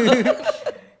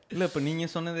 இல்லை இப்போ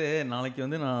நீங்கள் சொன்னது நாளைக்கு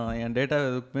வந்து நான் என் டேட்டா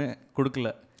எதுக்குமே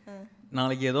கொடுக்கல,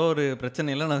 நாளைக்கு ஏதோ ஒரு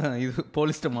பிரச்சனையில் நான் இது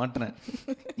போலீஸ்ட்டை மாட்டினேன்,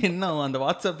 என்ன அந்த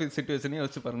வாட்ஸ்அப் சிச்சுவேஷனையும்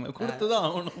வச்சு பாருங்கள், கொடுத்து தான்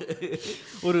ஆகணும்.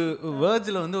 ஒரு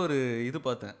வேர்ஜில் வந்து ஒரு இது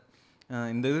பார்த்தேன்,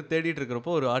 இந்த இது தேடிட்டு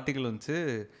இருக்கிறப்போ ஒரு ஆர்டிக்கல் வந்துச்சு.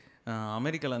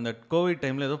 அமெரிக்காவில் அந்த கோவிட்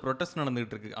டைமில் ஏதோ ப்ரொட்டஸ்ட்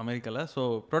நடந்துகிட்டு இருக்கு அமெரிக்காவில். ஸோ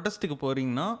ப்ரொட்டஸ்ட்டுக்கு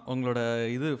போகிறீங்கன்னா உங்களோட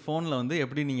இது ஃபோனில் வந்து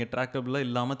எப்படி நீங்கள் ட்ராக்கபிளாக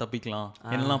இல்லாமல் தப்பிக்கலாம்,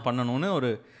 என்னெல்லாம் பண்ணணும்னு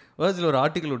ஒரு வேர்ஜில் ஒரு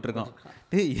ஆர்டிக்கல் விட்டுருக்கான்.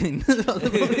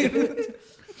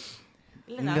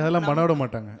 அதெல்லாம் பண்ண விட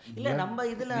மாட்டாங்க. இல்லை நம்ம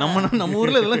இதில் நம்ம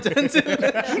ஊரில் இதெல்லாம்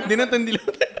தினத்தந்தியில்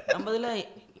நம்ம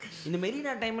இதில் இந்த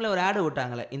மெரினா டைமில் ஒரு ஆடு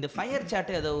விட்டாங்களே, இந்த ஃபயர்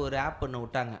சாட்டு ஏதோ ஒரு ஆப் ஒன்று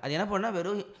விட்டாங்க. அது என்ன பண்ணால்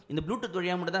வெறும் இந்த ப்ளூடூத்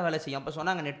வழியாக மட்டும் தான் வேலை செய்யும். அப்போ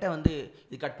சொன்னாங்க நெட்டை வந்து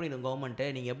இது கட் பண்ணிடும் கவர்மெண்ட்டு,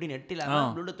 நீங்கள் எப்படி நெட்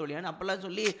இல்லாமல் ப்ளூடூத் வழியான்னு அப்போல்லாம்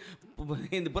சொல்லி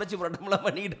இந்த புரட்சி போராட்டம்லாம்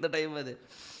பண்ணிக்கிட்டு இருந்த டைம் அது.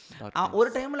 ஒரு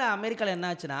டைமில் அமெரிக்காவில்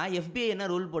என்ன ஆச்சுன்னா, FBI என்ன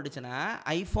ரூல் போட்டுச்சுன்னா,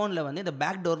 ஐஃபோனில் வந்து இந்த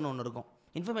பேக் டோர்னு ஒன்று இருக்கும்,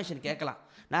 இன்ஃபர்மேஷன் கேட்கலாம்.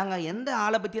 நாங்கள் எந்த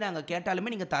ஆளை பற்றி நாங்கள்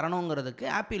கேட்டாலுமே நீங்கள் தரணுங்கிறதுக்கு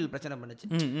ஆப்பிள் பிரச்சனை பண்ணுச்சு.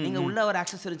 நீங்கள் உள்ள ஒரு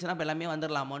ஆக்சஸ் இருந்துச்சுன்னா இப்போ எல்லாமே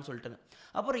வந்துடலாமான்னு சொல்லிட்டு.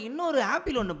 அப்புறம் இன்னொரு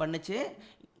ஆப்பிள் ஒன்று பண்ணுச்சு,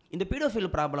 இந்த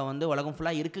பீடோஃபில் ப்ராப்ளம் வந்து உலகம்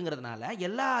ஃபுல்லாக இருக்குங்கிறதுனால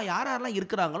யாரெல்லாம்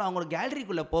இருக்கிறாங்களோ அவங்களோட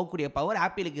கேலரிக்குள்ளே போகக்கூடிய பவர்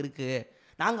ஆப்பிளுக்கு இருக்குது.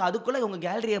 நாங்கள் அதுக்குள்ளே உங்கள்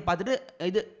கேலரியை பார்த்துட்டு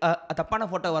இது தப்பான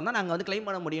ஃபோட்டோ வரணும் நாங்கள் வந்து கிளைம்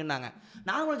பண்ண முடியும்னாங்க.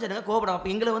 நாங்களும் சரிங்க கோபப்படும்,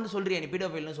 அப்போ எங்களை வந்து சொல்கிறியா நீ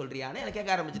பீடோஃபில்னு சொல்கிறியான்னு எனக்கு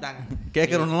கேட்க ஆரம்பிச்சிட்டாங்க.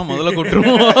 கேட்குறவங்களாம் முதல்ல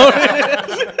கூட்டுருவோம்.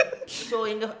 ஸோ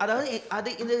அதாவது அது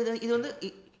இது வந்து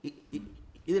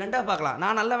இது ரெண்டாவது பார்க்கலாம்.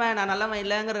 நான் நல்லவன்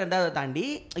இல்லைங்கிற ரெண்டாவது தாண்டி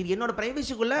இது என்னோட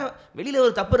ப்ரைவசிக்குள்ளே வெளியில்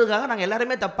ஒரு தப்பு இருக்காங்க, நாங்கள்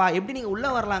எல்லாருமே தப்பா எப்படி நீங்கள் உள்ளே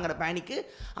வரலாங்கிற பேனிக்கு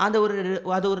அந்த ஒரு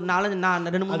அது ஒரு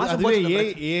 2-3 மாதம்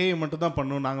ஏஐ மட்டும் தான்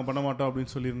பண்ணும், நாங்கள் பண்ண மாட்டோம்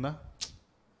அப்படின்னு சொல்லியிருந்தா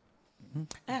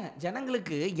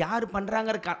ஜனங்களுக்கு யார்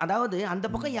பண்ணுறாங்கிற அதாவது அந்த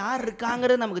பக்கம் யார்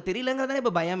இருக்காங்கிறது நமக்கு தெரியலங்கிறதானே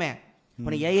இப்போ பயமே.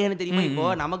 இப்போ ஏன்னு தெரியுமா? இப்போ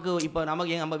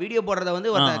நமக்கு நம்ம வீடியோ போடுறத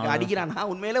வந்து ஒருத்தன் அடிக்கிறான்னா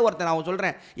உண்மையிலே ஒருத்தன் நான்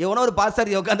சொல்கிறேன் எவனோ ஒரு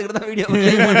பாஸ்டர் உட்காந்துக்கிட்டு தான் வீடியோ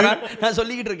பண்ணுறான் நான்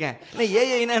சொல்லிக்கிட்டு இருக்கேன். இல்லை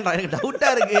ஏஐனா எனக்கு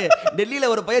டவுட்டாக இருக்குது,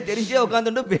 டெல்லியில் ஒரு பையன் தெரிஞ்சே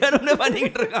உட்காந்துட்டு வேணும்னே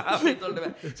பண்ணிக்கிட்டு இருக்கான் அப்படின்னு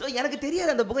சொல்லுவேன். ஸோ எனக்கு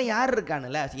தெரியாது அந்த பக்கம் யார்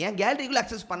இருக்கானுல்ல, என் கேலரிக்குள்ளே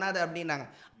அக்சஸ் பண்ணாத அப்படின்னாங்க.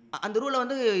 அந்த ரூலை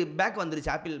வந்து பேக் வந்துருச்சு,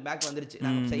 ஆப்பிள் பேக் வந்துருச்சு,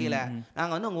 நாங்கள் செய்யலை,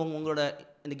 நாங்கள் வந்து உங்களோட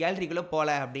இந்த கேலரிக்குள்ளே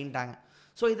போகல அப்படின்ட்டாங்க.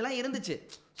 ஸோ இதெல்லாம் இருந்துச்சு.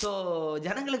 ஸோ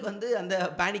ஜனங்களுக்கு வந்து அந்த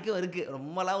பேனிக்கும் இருக்குது,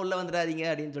 ரொம்பலாம் உள்ளே வந்துடாதீங்க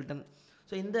அப்படின்னு சொல்லிட்டு.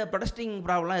 ஸோ இந்த ப்ரொடெஸ்டிங்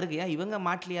ப்ராப்ளம்லாம் இருக்குது. ஏன் இவங்க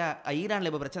மாட்டலையா?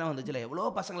 ஈரானில் இப்போ பிரச்சனை வந்துச்சுல, எவ்வளோ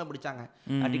பசங்களை பிடிச்சாங்க,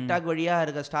 டிக்டாக் வழியாக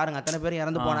இருக்க ஸ்டாருங்க அத்தனை பேர்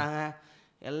இறந்து போனாங்க.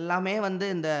 எல்லாமே வந்து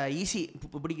இந்த ஈஸி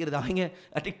பிடிக்கிறது. அவங்க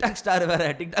டிக்டாக் ஸ்டார் வேறு,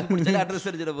 டிக்டாக் பிடிச்சது அட்ரஸ்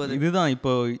தெரிஞ்சிட போகுது. இதுதான்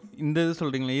இப்போ இந்த இது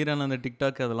சொல்கிறீங்களா ஈரான் அந்த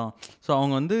டிக்டாக் அதெல்லாம். ஸோ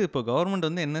அவங்க வந்து இப்போ கவர்மெண்ட்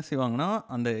வந்து என்ன செய்வாங்கன்னா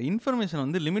அந்த இன்ஃபர்மேஷன்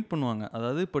வந்து லிமிட் பண்ணுவாங்க.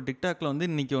 அதாவது இப்போ டிக்டாக்ல வந்து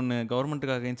இன்றைக்கி ஒன்று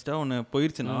கவர்மெண்ட்டுக்கு அகைன்ஸ்டாக ஒன்று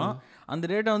போயிடுச்சுன்னா அந்த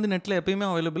டேட்டா வந்து நெட்டில் எப்பயுமே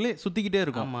அவைலபிள் சுற்றிக்கிட்டே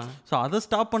இருக்கும். ஸோ அதை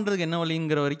ஸ்டாப் பண்ணுறதுக்கு என்ன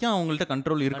வழிங்கிற வரைக்கும் அவங்கள்ட்ட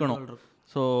கண்ட்ரோல் இருக்கணும்.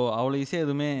 ஸோ அவ்வளோ ஈஸியாக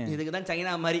எதுவுமே இதுக்கு தான்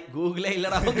சைனா மாதிரி கூகுளே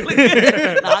இல்லைடா,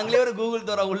 நாங்களே ஒரு கூகுள்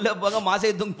தோற உள்ளே போங்க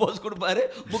மாசே தூங்க போஸ்ட் கொடுப்பாரு,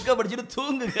 புக்கை படிச்சுட்டு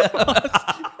தூங்குங்க.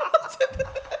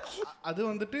 அது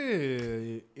வந்துட்டு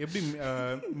எப்படி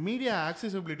மீடியா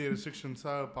ஆக்சசிபிலிட்டி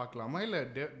ரெஸ்ட்ரிக்ஷன்ஸாக பார்க்கலாமா இல்லை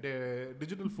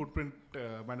டிஜிட்டல் ஃபுட் பிரிண்ட்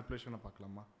மேனிப்புலேஷனை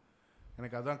பார்க்கலாமா?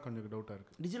 எனக்கு அதான் கொஞ்சம் டவுட்டாக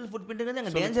இருக்குது. டிஜிட்டல் ஃபுட் பிரிண்ட்ங்கிறது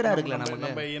அங்கே டேஞ்சராக இருக்குல்ல,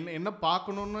 நம்ம என்ன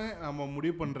பார்க்கணுன்னு நம்ம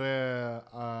முடிவு பண்ணுற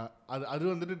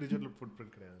அது வந்துட்டு டிஜிட்டல் ஃபுட்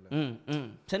பிரிண்ட் கிடையாதுல்ல,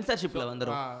 சென்சார்ஷிப்பில்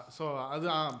வந்துடும். ஸோ அது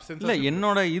இல்லை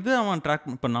என்னோட இது அவன் ட்ராக்,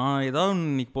 இப்போ நான் ஏதாவது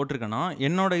இன்னைக்கு போட்டிருக்கேன்னா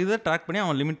என்னோட இதை ட்ராக் பண்ணி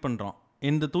அவன் லிமிட் பண்ணுறான்,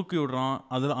 எந்த தூக்கி விடுறான்,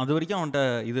 அது வரைக்கும் அவன்கிட்ட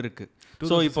இது இருக்கு.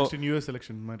 ஸோ இப்போ யூஎஸ்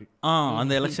எலெக்ஷன் மாதிரி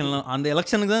அந்த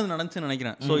எலெக்ஷனுக்கு தான் நினச்சி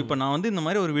நினைக்கிறேன். ஸோ இப்போ நான் வந்து இந்த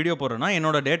மாதிரி ஒரு வீடியோ போடுறேன்னா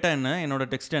என்னோட டேட்டா என்ன, என்னோட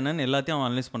டெக்ஸ்ட் என்னன்னு எல்லாத்தையும் அவன்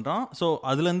அனலைஸ் பண்ணுறான். ஸோ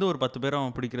அதுலேருந்து ஒரு 10 பேர்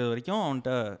அவன் பிடிக்கிறது வரைக்கும்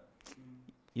அவன்கிட்ட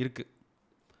இருக்கு.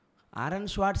 ஆரன்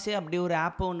ஷுவார்ட்ஸே அப்படி ஒரு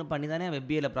ஆப்பை ஒன்று பண்ணி தானே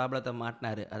வெப்பியில் ப்ராப்ளத்தை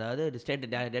மாட்டினார். அதாவது ஸ்டேட்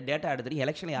டேட்டா எடுத்துட்டு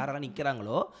எலெக்ஷனில் யாரெல்லாம்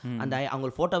நிற்கிறாங்களோ அந்த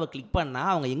அவங்க ஃபோட்டோவை கிளிக் பண்ணால்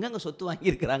அவங்க எங்கெங்கே சொத்து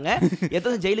வாங்கியிருக்கிறாங்க,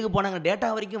 எத்தனை ஜெயிலுக்கு போனாங்க டேட்டா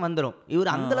வரைக்கும் வந்துடும்.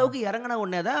 இவர் அந்தளவுக்கு இறங்கின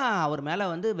உடனே தான் அவர் மேலே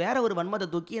வந்து வேற ஒரு வன்மத்தை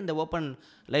தூக்கி இந்த ஓப்பன்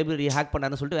லைப்ரரி ஹேக்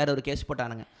பண்ணாருன்னு சொல்லிட்டு வேற ஒரு கேஸ்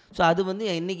போட்டானுங்க. ஸோ அது வந்து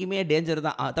என்றைக்குமே டேஞ்சர்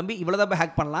தான். தம்பி இவ்வளோதான் போய்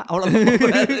ஹேக் பண்ணலாம், அவ்வளோதான்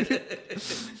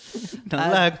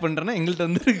நல்லா ஹேக் பண்ணுறேன்னா எங்கள்கிட்ட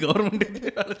வந்து கவர்மெண்ட்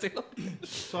வேலை செய்யலாம்.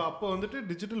 ஸோ அப்போ வந்துட்டு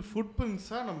டிஜிட்டல் ஃபுட்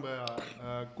பிரிண்ட்ஸாக நம்ம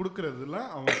கொடுக்கறதுலாம்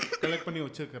அவன் கலெக்ட் பண்ணி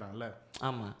வச்சிருக்கிறான்ல.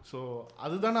 ஆமாம். ஸோ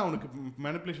அதுதானே அவனுக்கு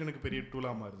மேனிப்புலேஷனுக்கு பெரிய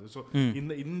டூலாக மாறுது. ஸோ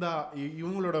இந்த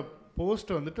இவங்களோட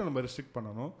போஸ்ட்டை வந்துட்டு நம்ம ரெஸ்ட்ரிக்ட்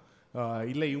பண்ணணும்,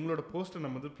 இல்லை இவங்களோட போஸ்ட்டை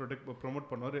நம்ம வந்து ப்ரொமோட்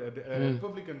பண்ணோம்.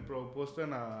 ரிப்பப்ளிகன் போஸ்ட்டை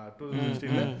நான்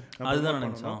 2016 அதுதான்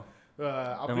நினைச்சோம்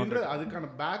அப்படின்ற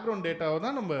அதுக்கான பேக்ரவுண்ட் டேட்டாவை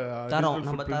தான்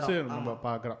நம்ம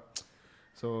பார்க்குறோம்.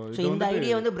 ஸோ இந்த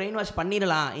ஐடியா வந்து பிரெயின் வாஷ்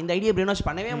பண்ணிடலாம், இந்த ஐடியா பிரெயின் வாஷ்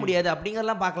பண்ணவே முடியாது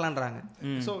அப்படிங்கிறலாம் பார்க்கலான்றாங்க.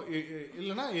 ஸோ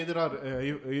இல்லைனா எதிராக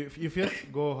if S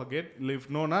go agate, if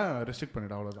Nona restrict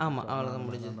பண்ணிவிடும், அவ்வளோதான். ஆமாம், அவ்வளோதான்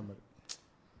முடிஞ்சது. அந்த மாதிரி.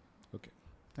 Okay,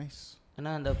 nice.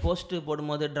 ஏன்னா அந்த போஸ்ட்டு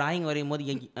போடும்போது டிராயிங் வரையும்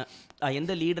போது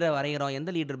எந்த லீடரை வரைகிறோம்,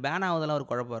 எந்த லீடர் பேன் ஆகுதெல்லாம் ஒரு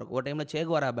குழப்பம் இருக்கும். ஒரு டைமில்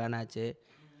சேகுவாரா பேன் ஆச்சு.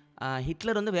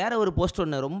 ஹிட்லர் வந்து வேற ஒரு போஸ்ட்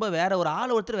ஒன்று ரொம்ப வேற ஒரு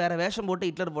ஆள் ஒருத்தர் வேற வேஷம் போட்டு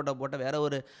ஹிட்லர் போட்ட வேற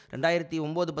ஒரு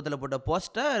 2009-10 போட்ட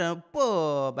போஸ்ட்டை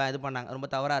இப்போது இது பண்ணாங்க, ரொம்ப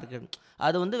தவறாக இருக்குது.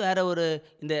 அது வந்து வேற ஒரு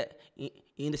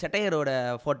இந்த செட்டையரோட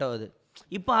ஃபோட்டோ அது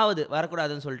இப்போ ஆகுது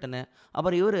வரக்கூடாதுன்னு சொல்லிட்டுன்னு.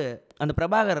 அப்புறம் இவர் அந்த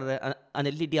பிரபாகர் அந்த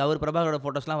எல்டிடி அவர் பிரபாகரோட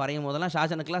ஃபோட்டோஸ்லாம் வரையும் போதெல்லாம்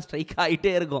ஷாஜனுக்குலாம் ஸ்ட்ரைக்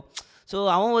ஆகிட்டே இருக்கும். ஸோ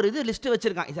அவன் ஒரு இது லிஸ்ட்டு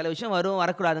வச்சுருக்கான், சில விஷயம் வரும்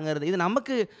வரக்கூடாதுங்கிறது. இது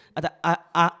நமக்கு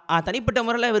தனிப்பட்ட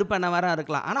முறையில் விருப்பம் என்ன வர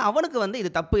இருக்கலாம், ஆனால் அவனுக்கு வந்து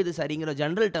இது தப்பு இது சரிங்கிற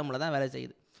ஜென்ரல் டேர்மில் தான் வேலை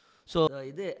செய்யுது. ஸோ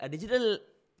இது டிஜிட்டல்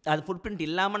அது ஃபுட் பிரிண்ட்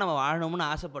இல்லாமல் நம்ம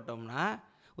வாழணும்னு ஆசைப்பட்டோம்னா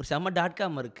ஒரு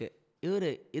 .com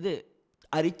இருக்குது. இது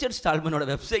ரிச்சர்ட் ஸ்டால்மனோட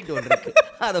வெப்சைட் ஒன்று இருக்குது,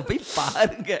 அதை போய்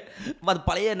பாருங்க. அது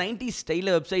பழைய 90s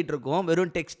ஸ்டைலில் வெப்சைட் இருக்கும்,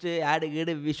 வெறும் டெக்ஸ்ட்டு ஆடு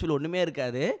கீடு விஷுவல் ஒன்றுமே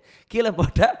இருக்காது. கீழே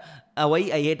போட்டால் Y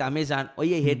I had Amazon,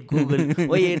 Y I had Google,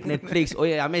 Y had Netflix,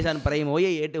 Y Amazon prime, Y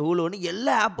I had ஹூலுன்னு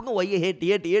எல்லா ஆப்புக்கும் ஒய் ஐ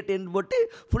ஹேட் போட்டு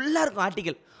ஃபுல்லாக இருக்கும்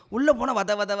ஆர்டிக்கல். உள்ளே போனால்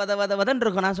வதன்னு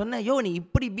இருக்கும். நான் சொன்னேன், யோ நீ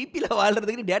இப்படி பிபியில்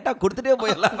வாழ்கிறதுக்கு நீ டேட்டா கொடுத்துட்டே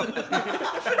போயிடலாம்.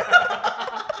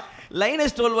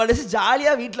 லைனஸ் டோல்வால்டஸ்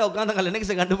ஜாலியாக வீட்டில் உட்காந்து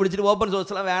லினக்ஸை கண்டுபிடிச்சிட்டு ஓப்பன்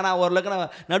சோர்ஸ்லாம் வேணாம், ஓரளவுக்கு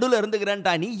நான் நடுவில்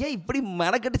இருந்துக்கிறேன்ட்டா, நீ ஏன் இப்படி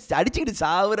மெனக்கட்டு அடிச்சுக்கிட்டு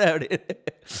சாவுற அப்படி.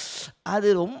 அது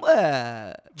ரொம்ப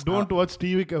don't watch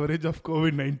TV coverage of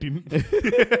COVID-19.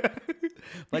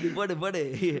 போடு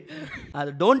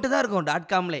அது டோன்ட்டு தான் இருக்கும்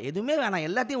 .comல. எதுவுமே வேணாம்,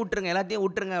 எல்லாத்தையும்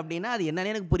விட்டுருங்க அப்படின்னா அது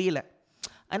என்னன்னு எனக்கு புரியல.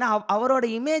 ஆனால் அவரோட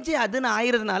இமேஜே அதுன்னு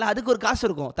ஆயிரதுனால அதுக்கு ஒரு காசு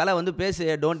இருக்கும். தலை வந்து பேசு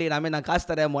டோன்ட் நான் காசு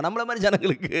தரேன் நம்மள மாதிரி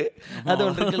ஜனங்களுக்கு அது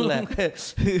ஒன்று இருக்குல்ல.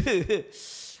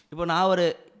 இப்போ நான் ஒரு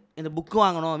இந்த புக்கு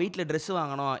வாங்கணும், வீட்டில் ட்ரெஸ்ஸு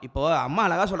வாங்கணும். இப்போ அம்மா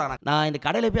அழகாக சொல்கிறாங்க, நான் இந்த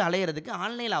கடையில் போய் அலையிறதுக்கு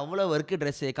ஆன்லைனில் அவ்வளோ இருக்குது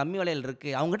ட்ரெஸ்ஸு, கம்மி விலையில்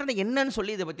இருக்குது. அவங்ககிட்ட நான் என்னன்னு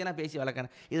சொல்லி இதை பற்றி நான் பேசி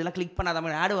வளர்க்குறேன். இதெல்லாம் கிளிக் பண்ணாத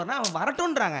மாதிரி ஆடு வரணும், அவன்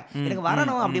வரட்டுன்றாங்க. எனக்கு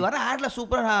வரணும், அப்படி வர ஆடில்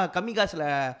சூப்பராக கம்மி காசில்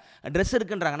ட்ரெஸ்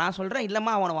இருக்குன்றாங்க. நான் சொல்கிறேன்,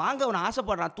 இல்லைம்மா அவனை வாங்க அவனை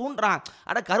ஆசைப்படுறான், தூண்டுறான்,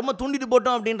 அட கருமை தூண்டிட்டு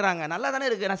போட்டோம் அப்படின்றாங்க. நல்லா தானே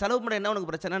இருக்குது, நான் செலவு பண்ண என்ன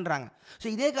உனக்கு பிரச்சனைன்றாங்க. ஸோ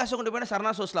இதே காசை கொண்டு போய்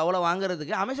சரணா சோஸில் அவ்வளோ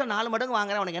வாங்குறதுக்கு அமேசான் 4 மடங்கு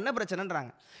வாங்குறேன், உனக்கு என்ன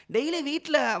பிரச்சனைன்றாங்க. டெய்லி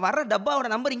வீட்டில் வர டப்பாவோட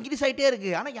நம்பர் இன்க்ரீஸ் ஆகிட்டே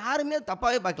இருக்குது. ஆனால் யாருமே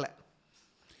தப்பாகவே பார்க்கல.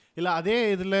 இல்லை அதே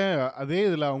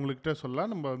இதில் அவங்கக்கிட்ட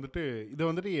சொல்லலாம், நம்ம வந்துட்டு இதை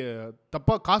வந்துட்டு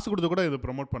தப்பாக காசு கொடுத்து கூட இதை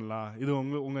ப்ரொமோட் பண்ணலாம். இது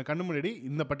உங்கள் கண்ணு முன்னாடி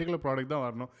இந்த பர்டிகுலர் ப்ராடக்ட் தான்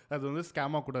வரணும், அது வந்து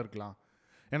ஸ்கேமாக கூட இருக்கலாம்.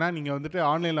 ஏன்னா நீங்கள் வந்துட்டு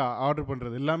ஆன்லைனில் ஆர்டர்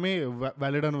பண்ணுறது எல்லாமே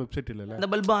வேலிடான வெப்சைட் இல்லைல்ல. அந்த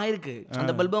பல்பு ஆயிருக்கு,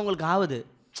 அந்த பல்பு உங்களுக்கு ஆகுது,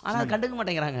 ஆனால் கண்டுக்க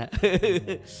மாட்டேங்கிறாங்க.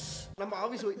 நம்ம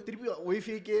ஆஃபீஸ் திருப்பி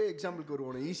ஒய்ஃபைக்கே எக்ஸாம்பிளுக்கு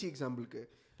வருவோம், ஈஸி எக்ஸாம்பிளுக்கு.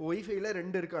 இப்போ ஒய்ஃபைல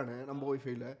 2 இருக்கானு நம்ம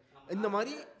ஒய்ஃபைல இந்த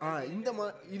மாதிரி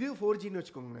இது 4Gன்னு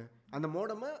வச்சுக்கோங்க, அந்த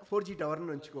மோடமை 4G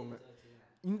டவர்னு வச்சுக்கோங்க.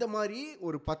 இந்த மாதிரி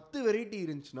ஒரு 10 வெரைட்டி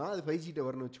இருந்துச்சுன்னா அது 5G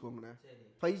டவர்னு வச்சுக்கோங்கண்ணே.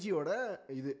 5Gயோட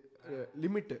இது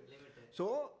லிமிட்டு. ஸோ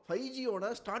 5Gயோட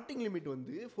ஸ்டார்டிங் லிமிட்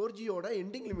வந்து 4Gயோட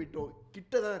எண்டிங் லிமிட்டோ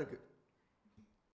கிட்ட தான் இருக்குது.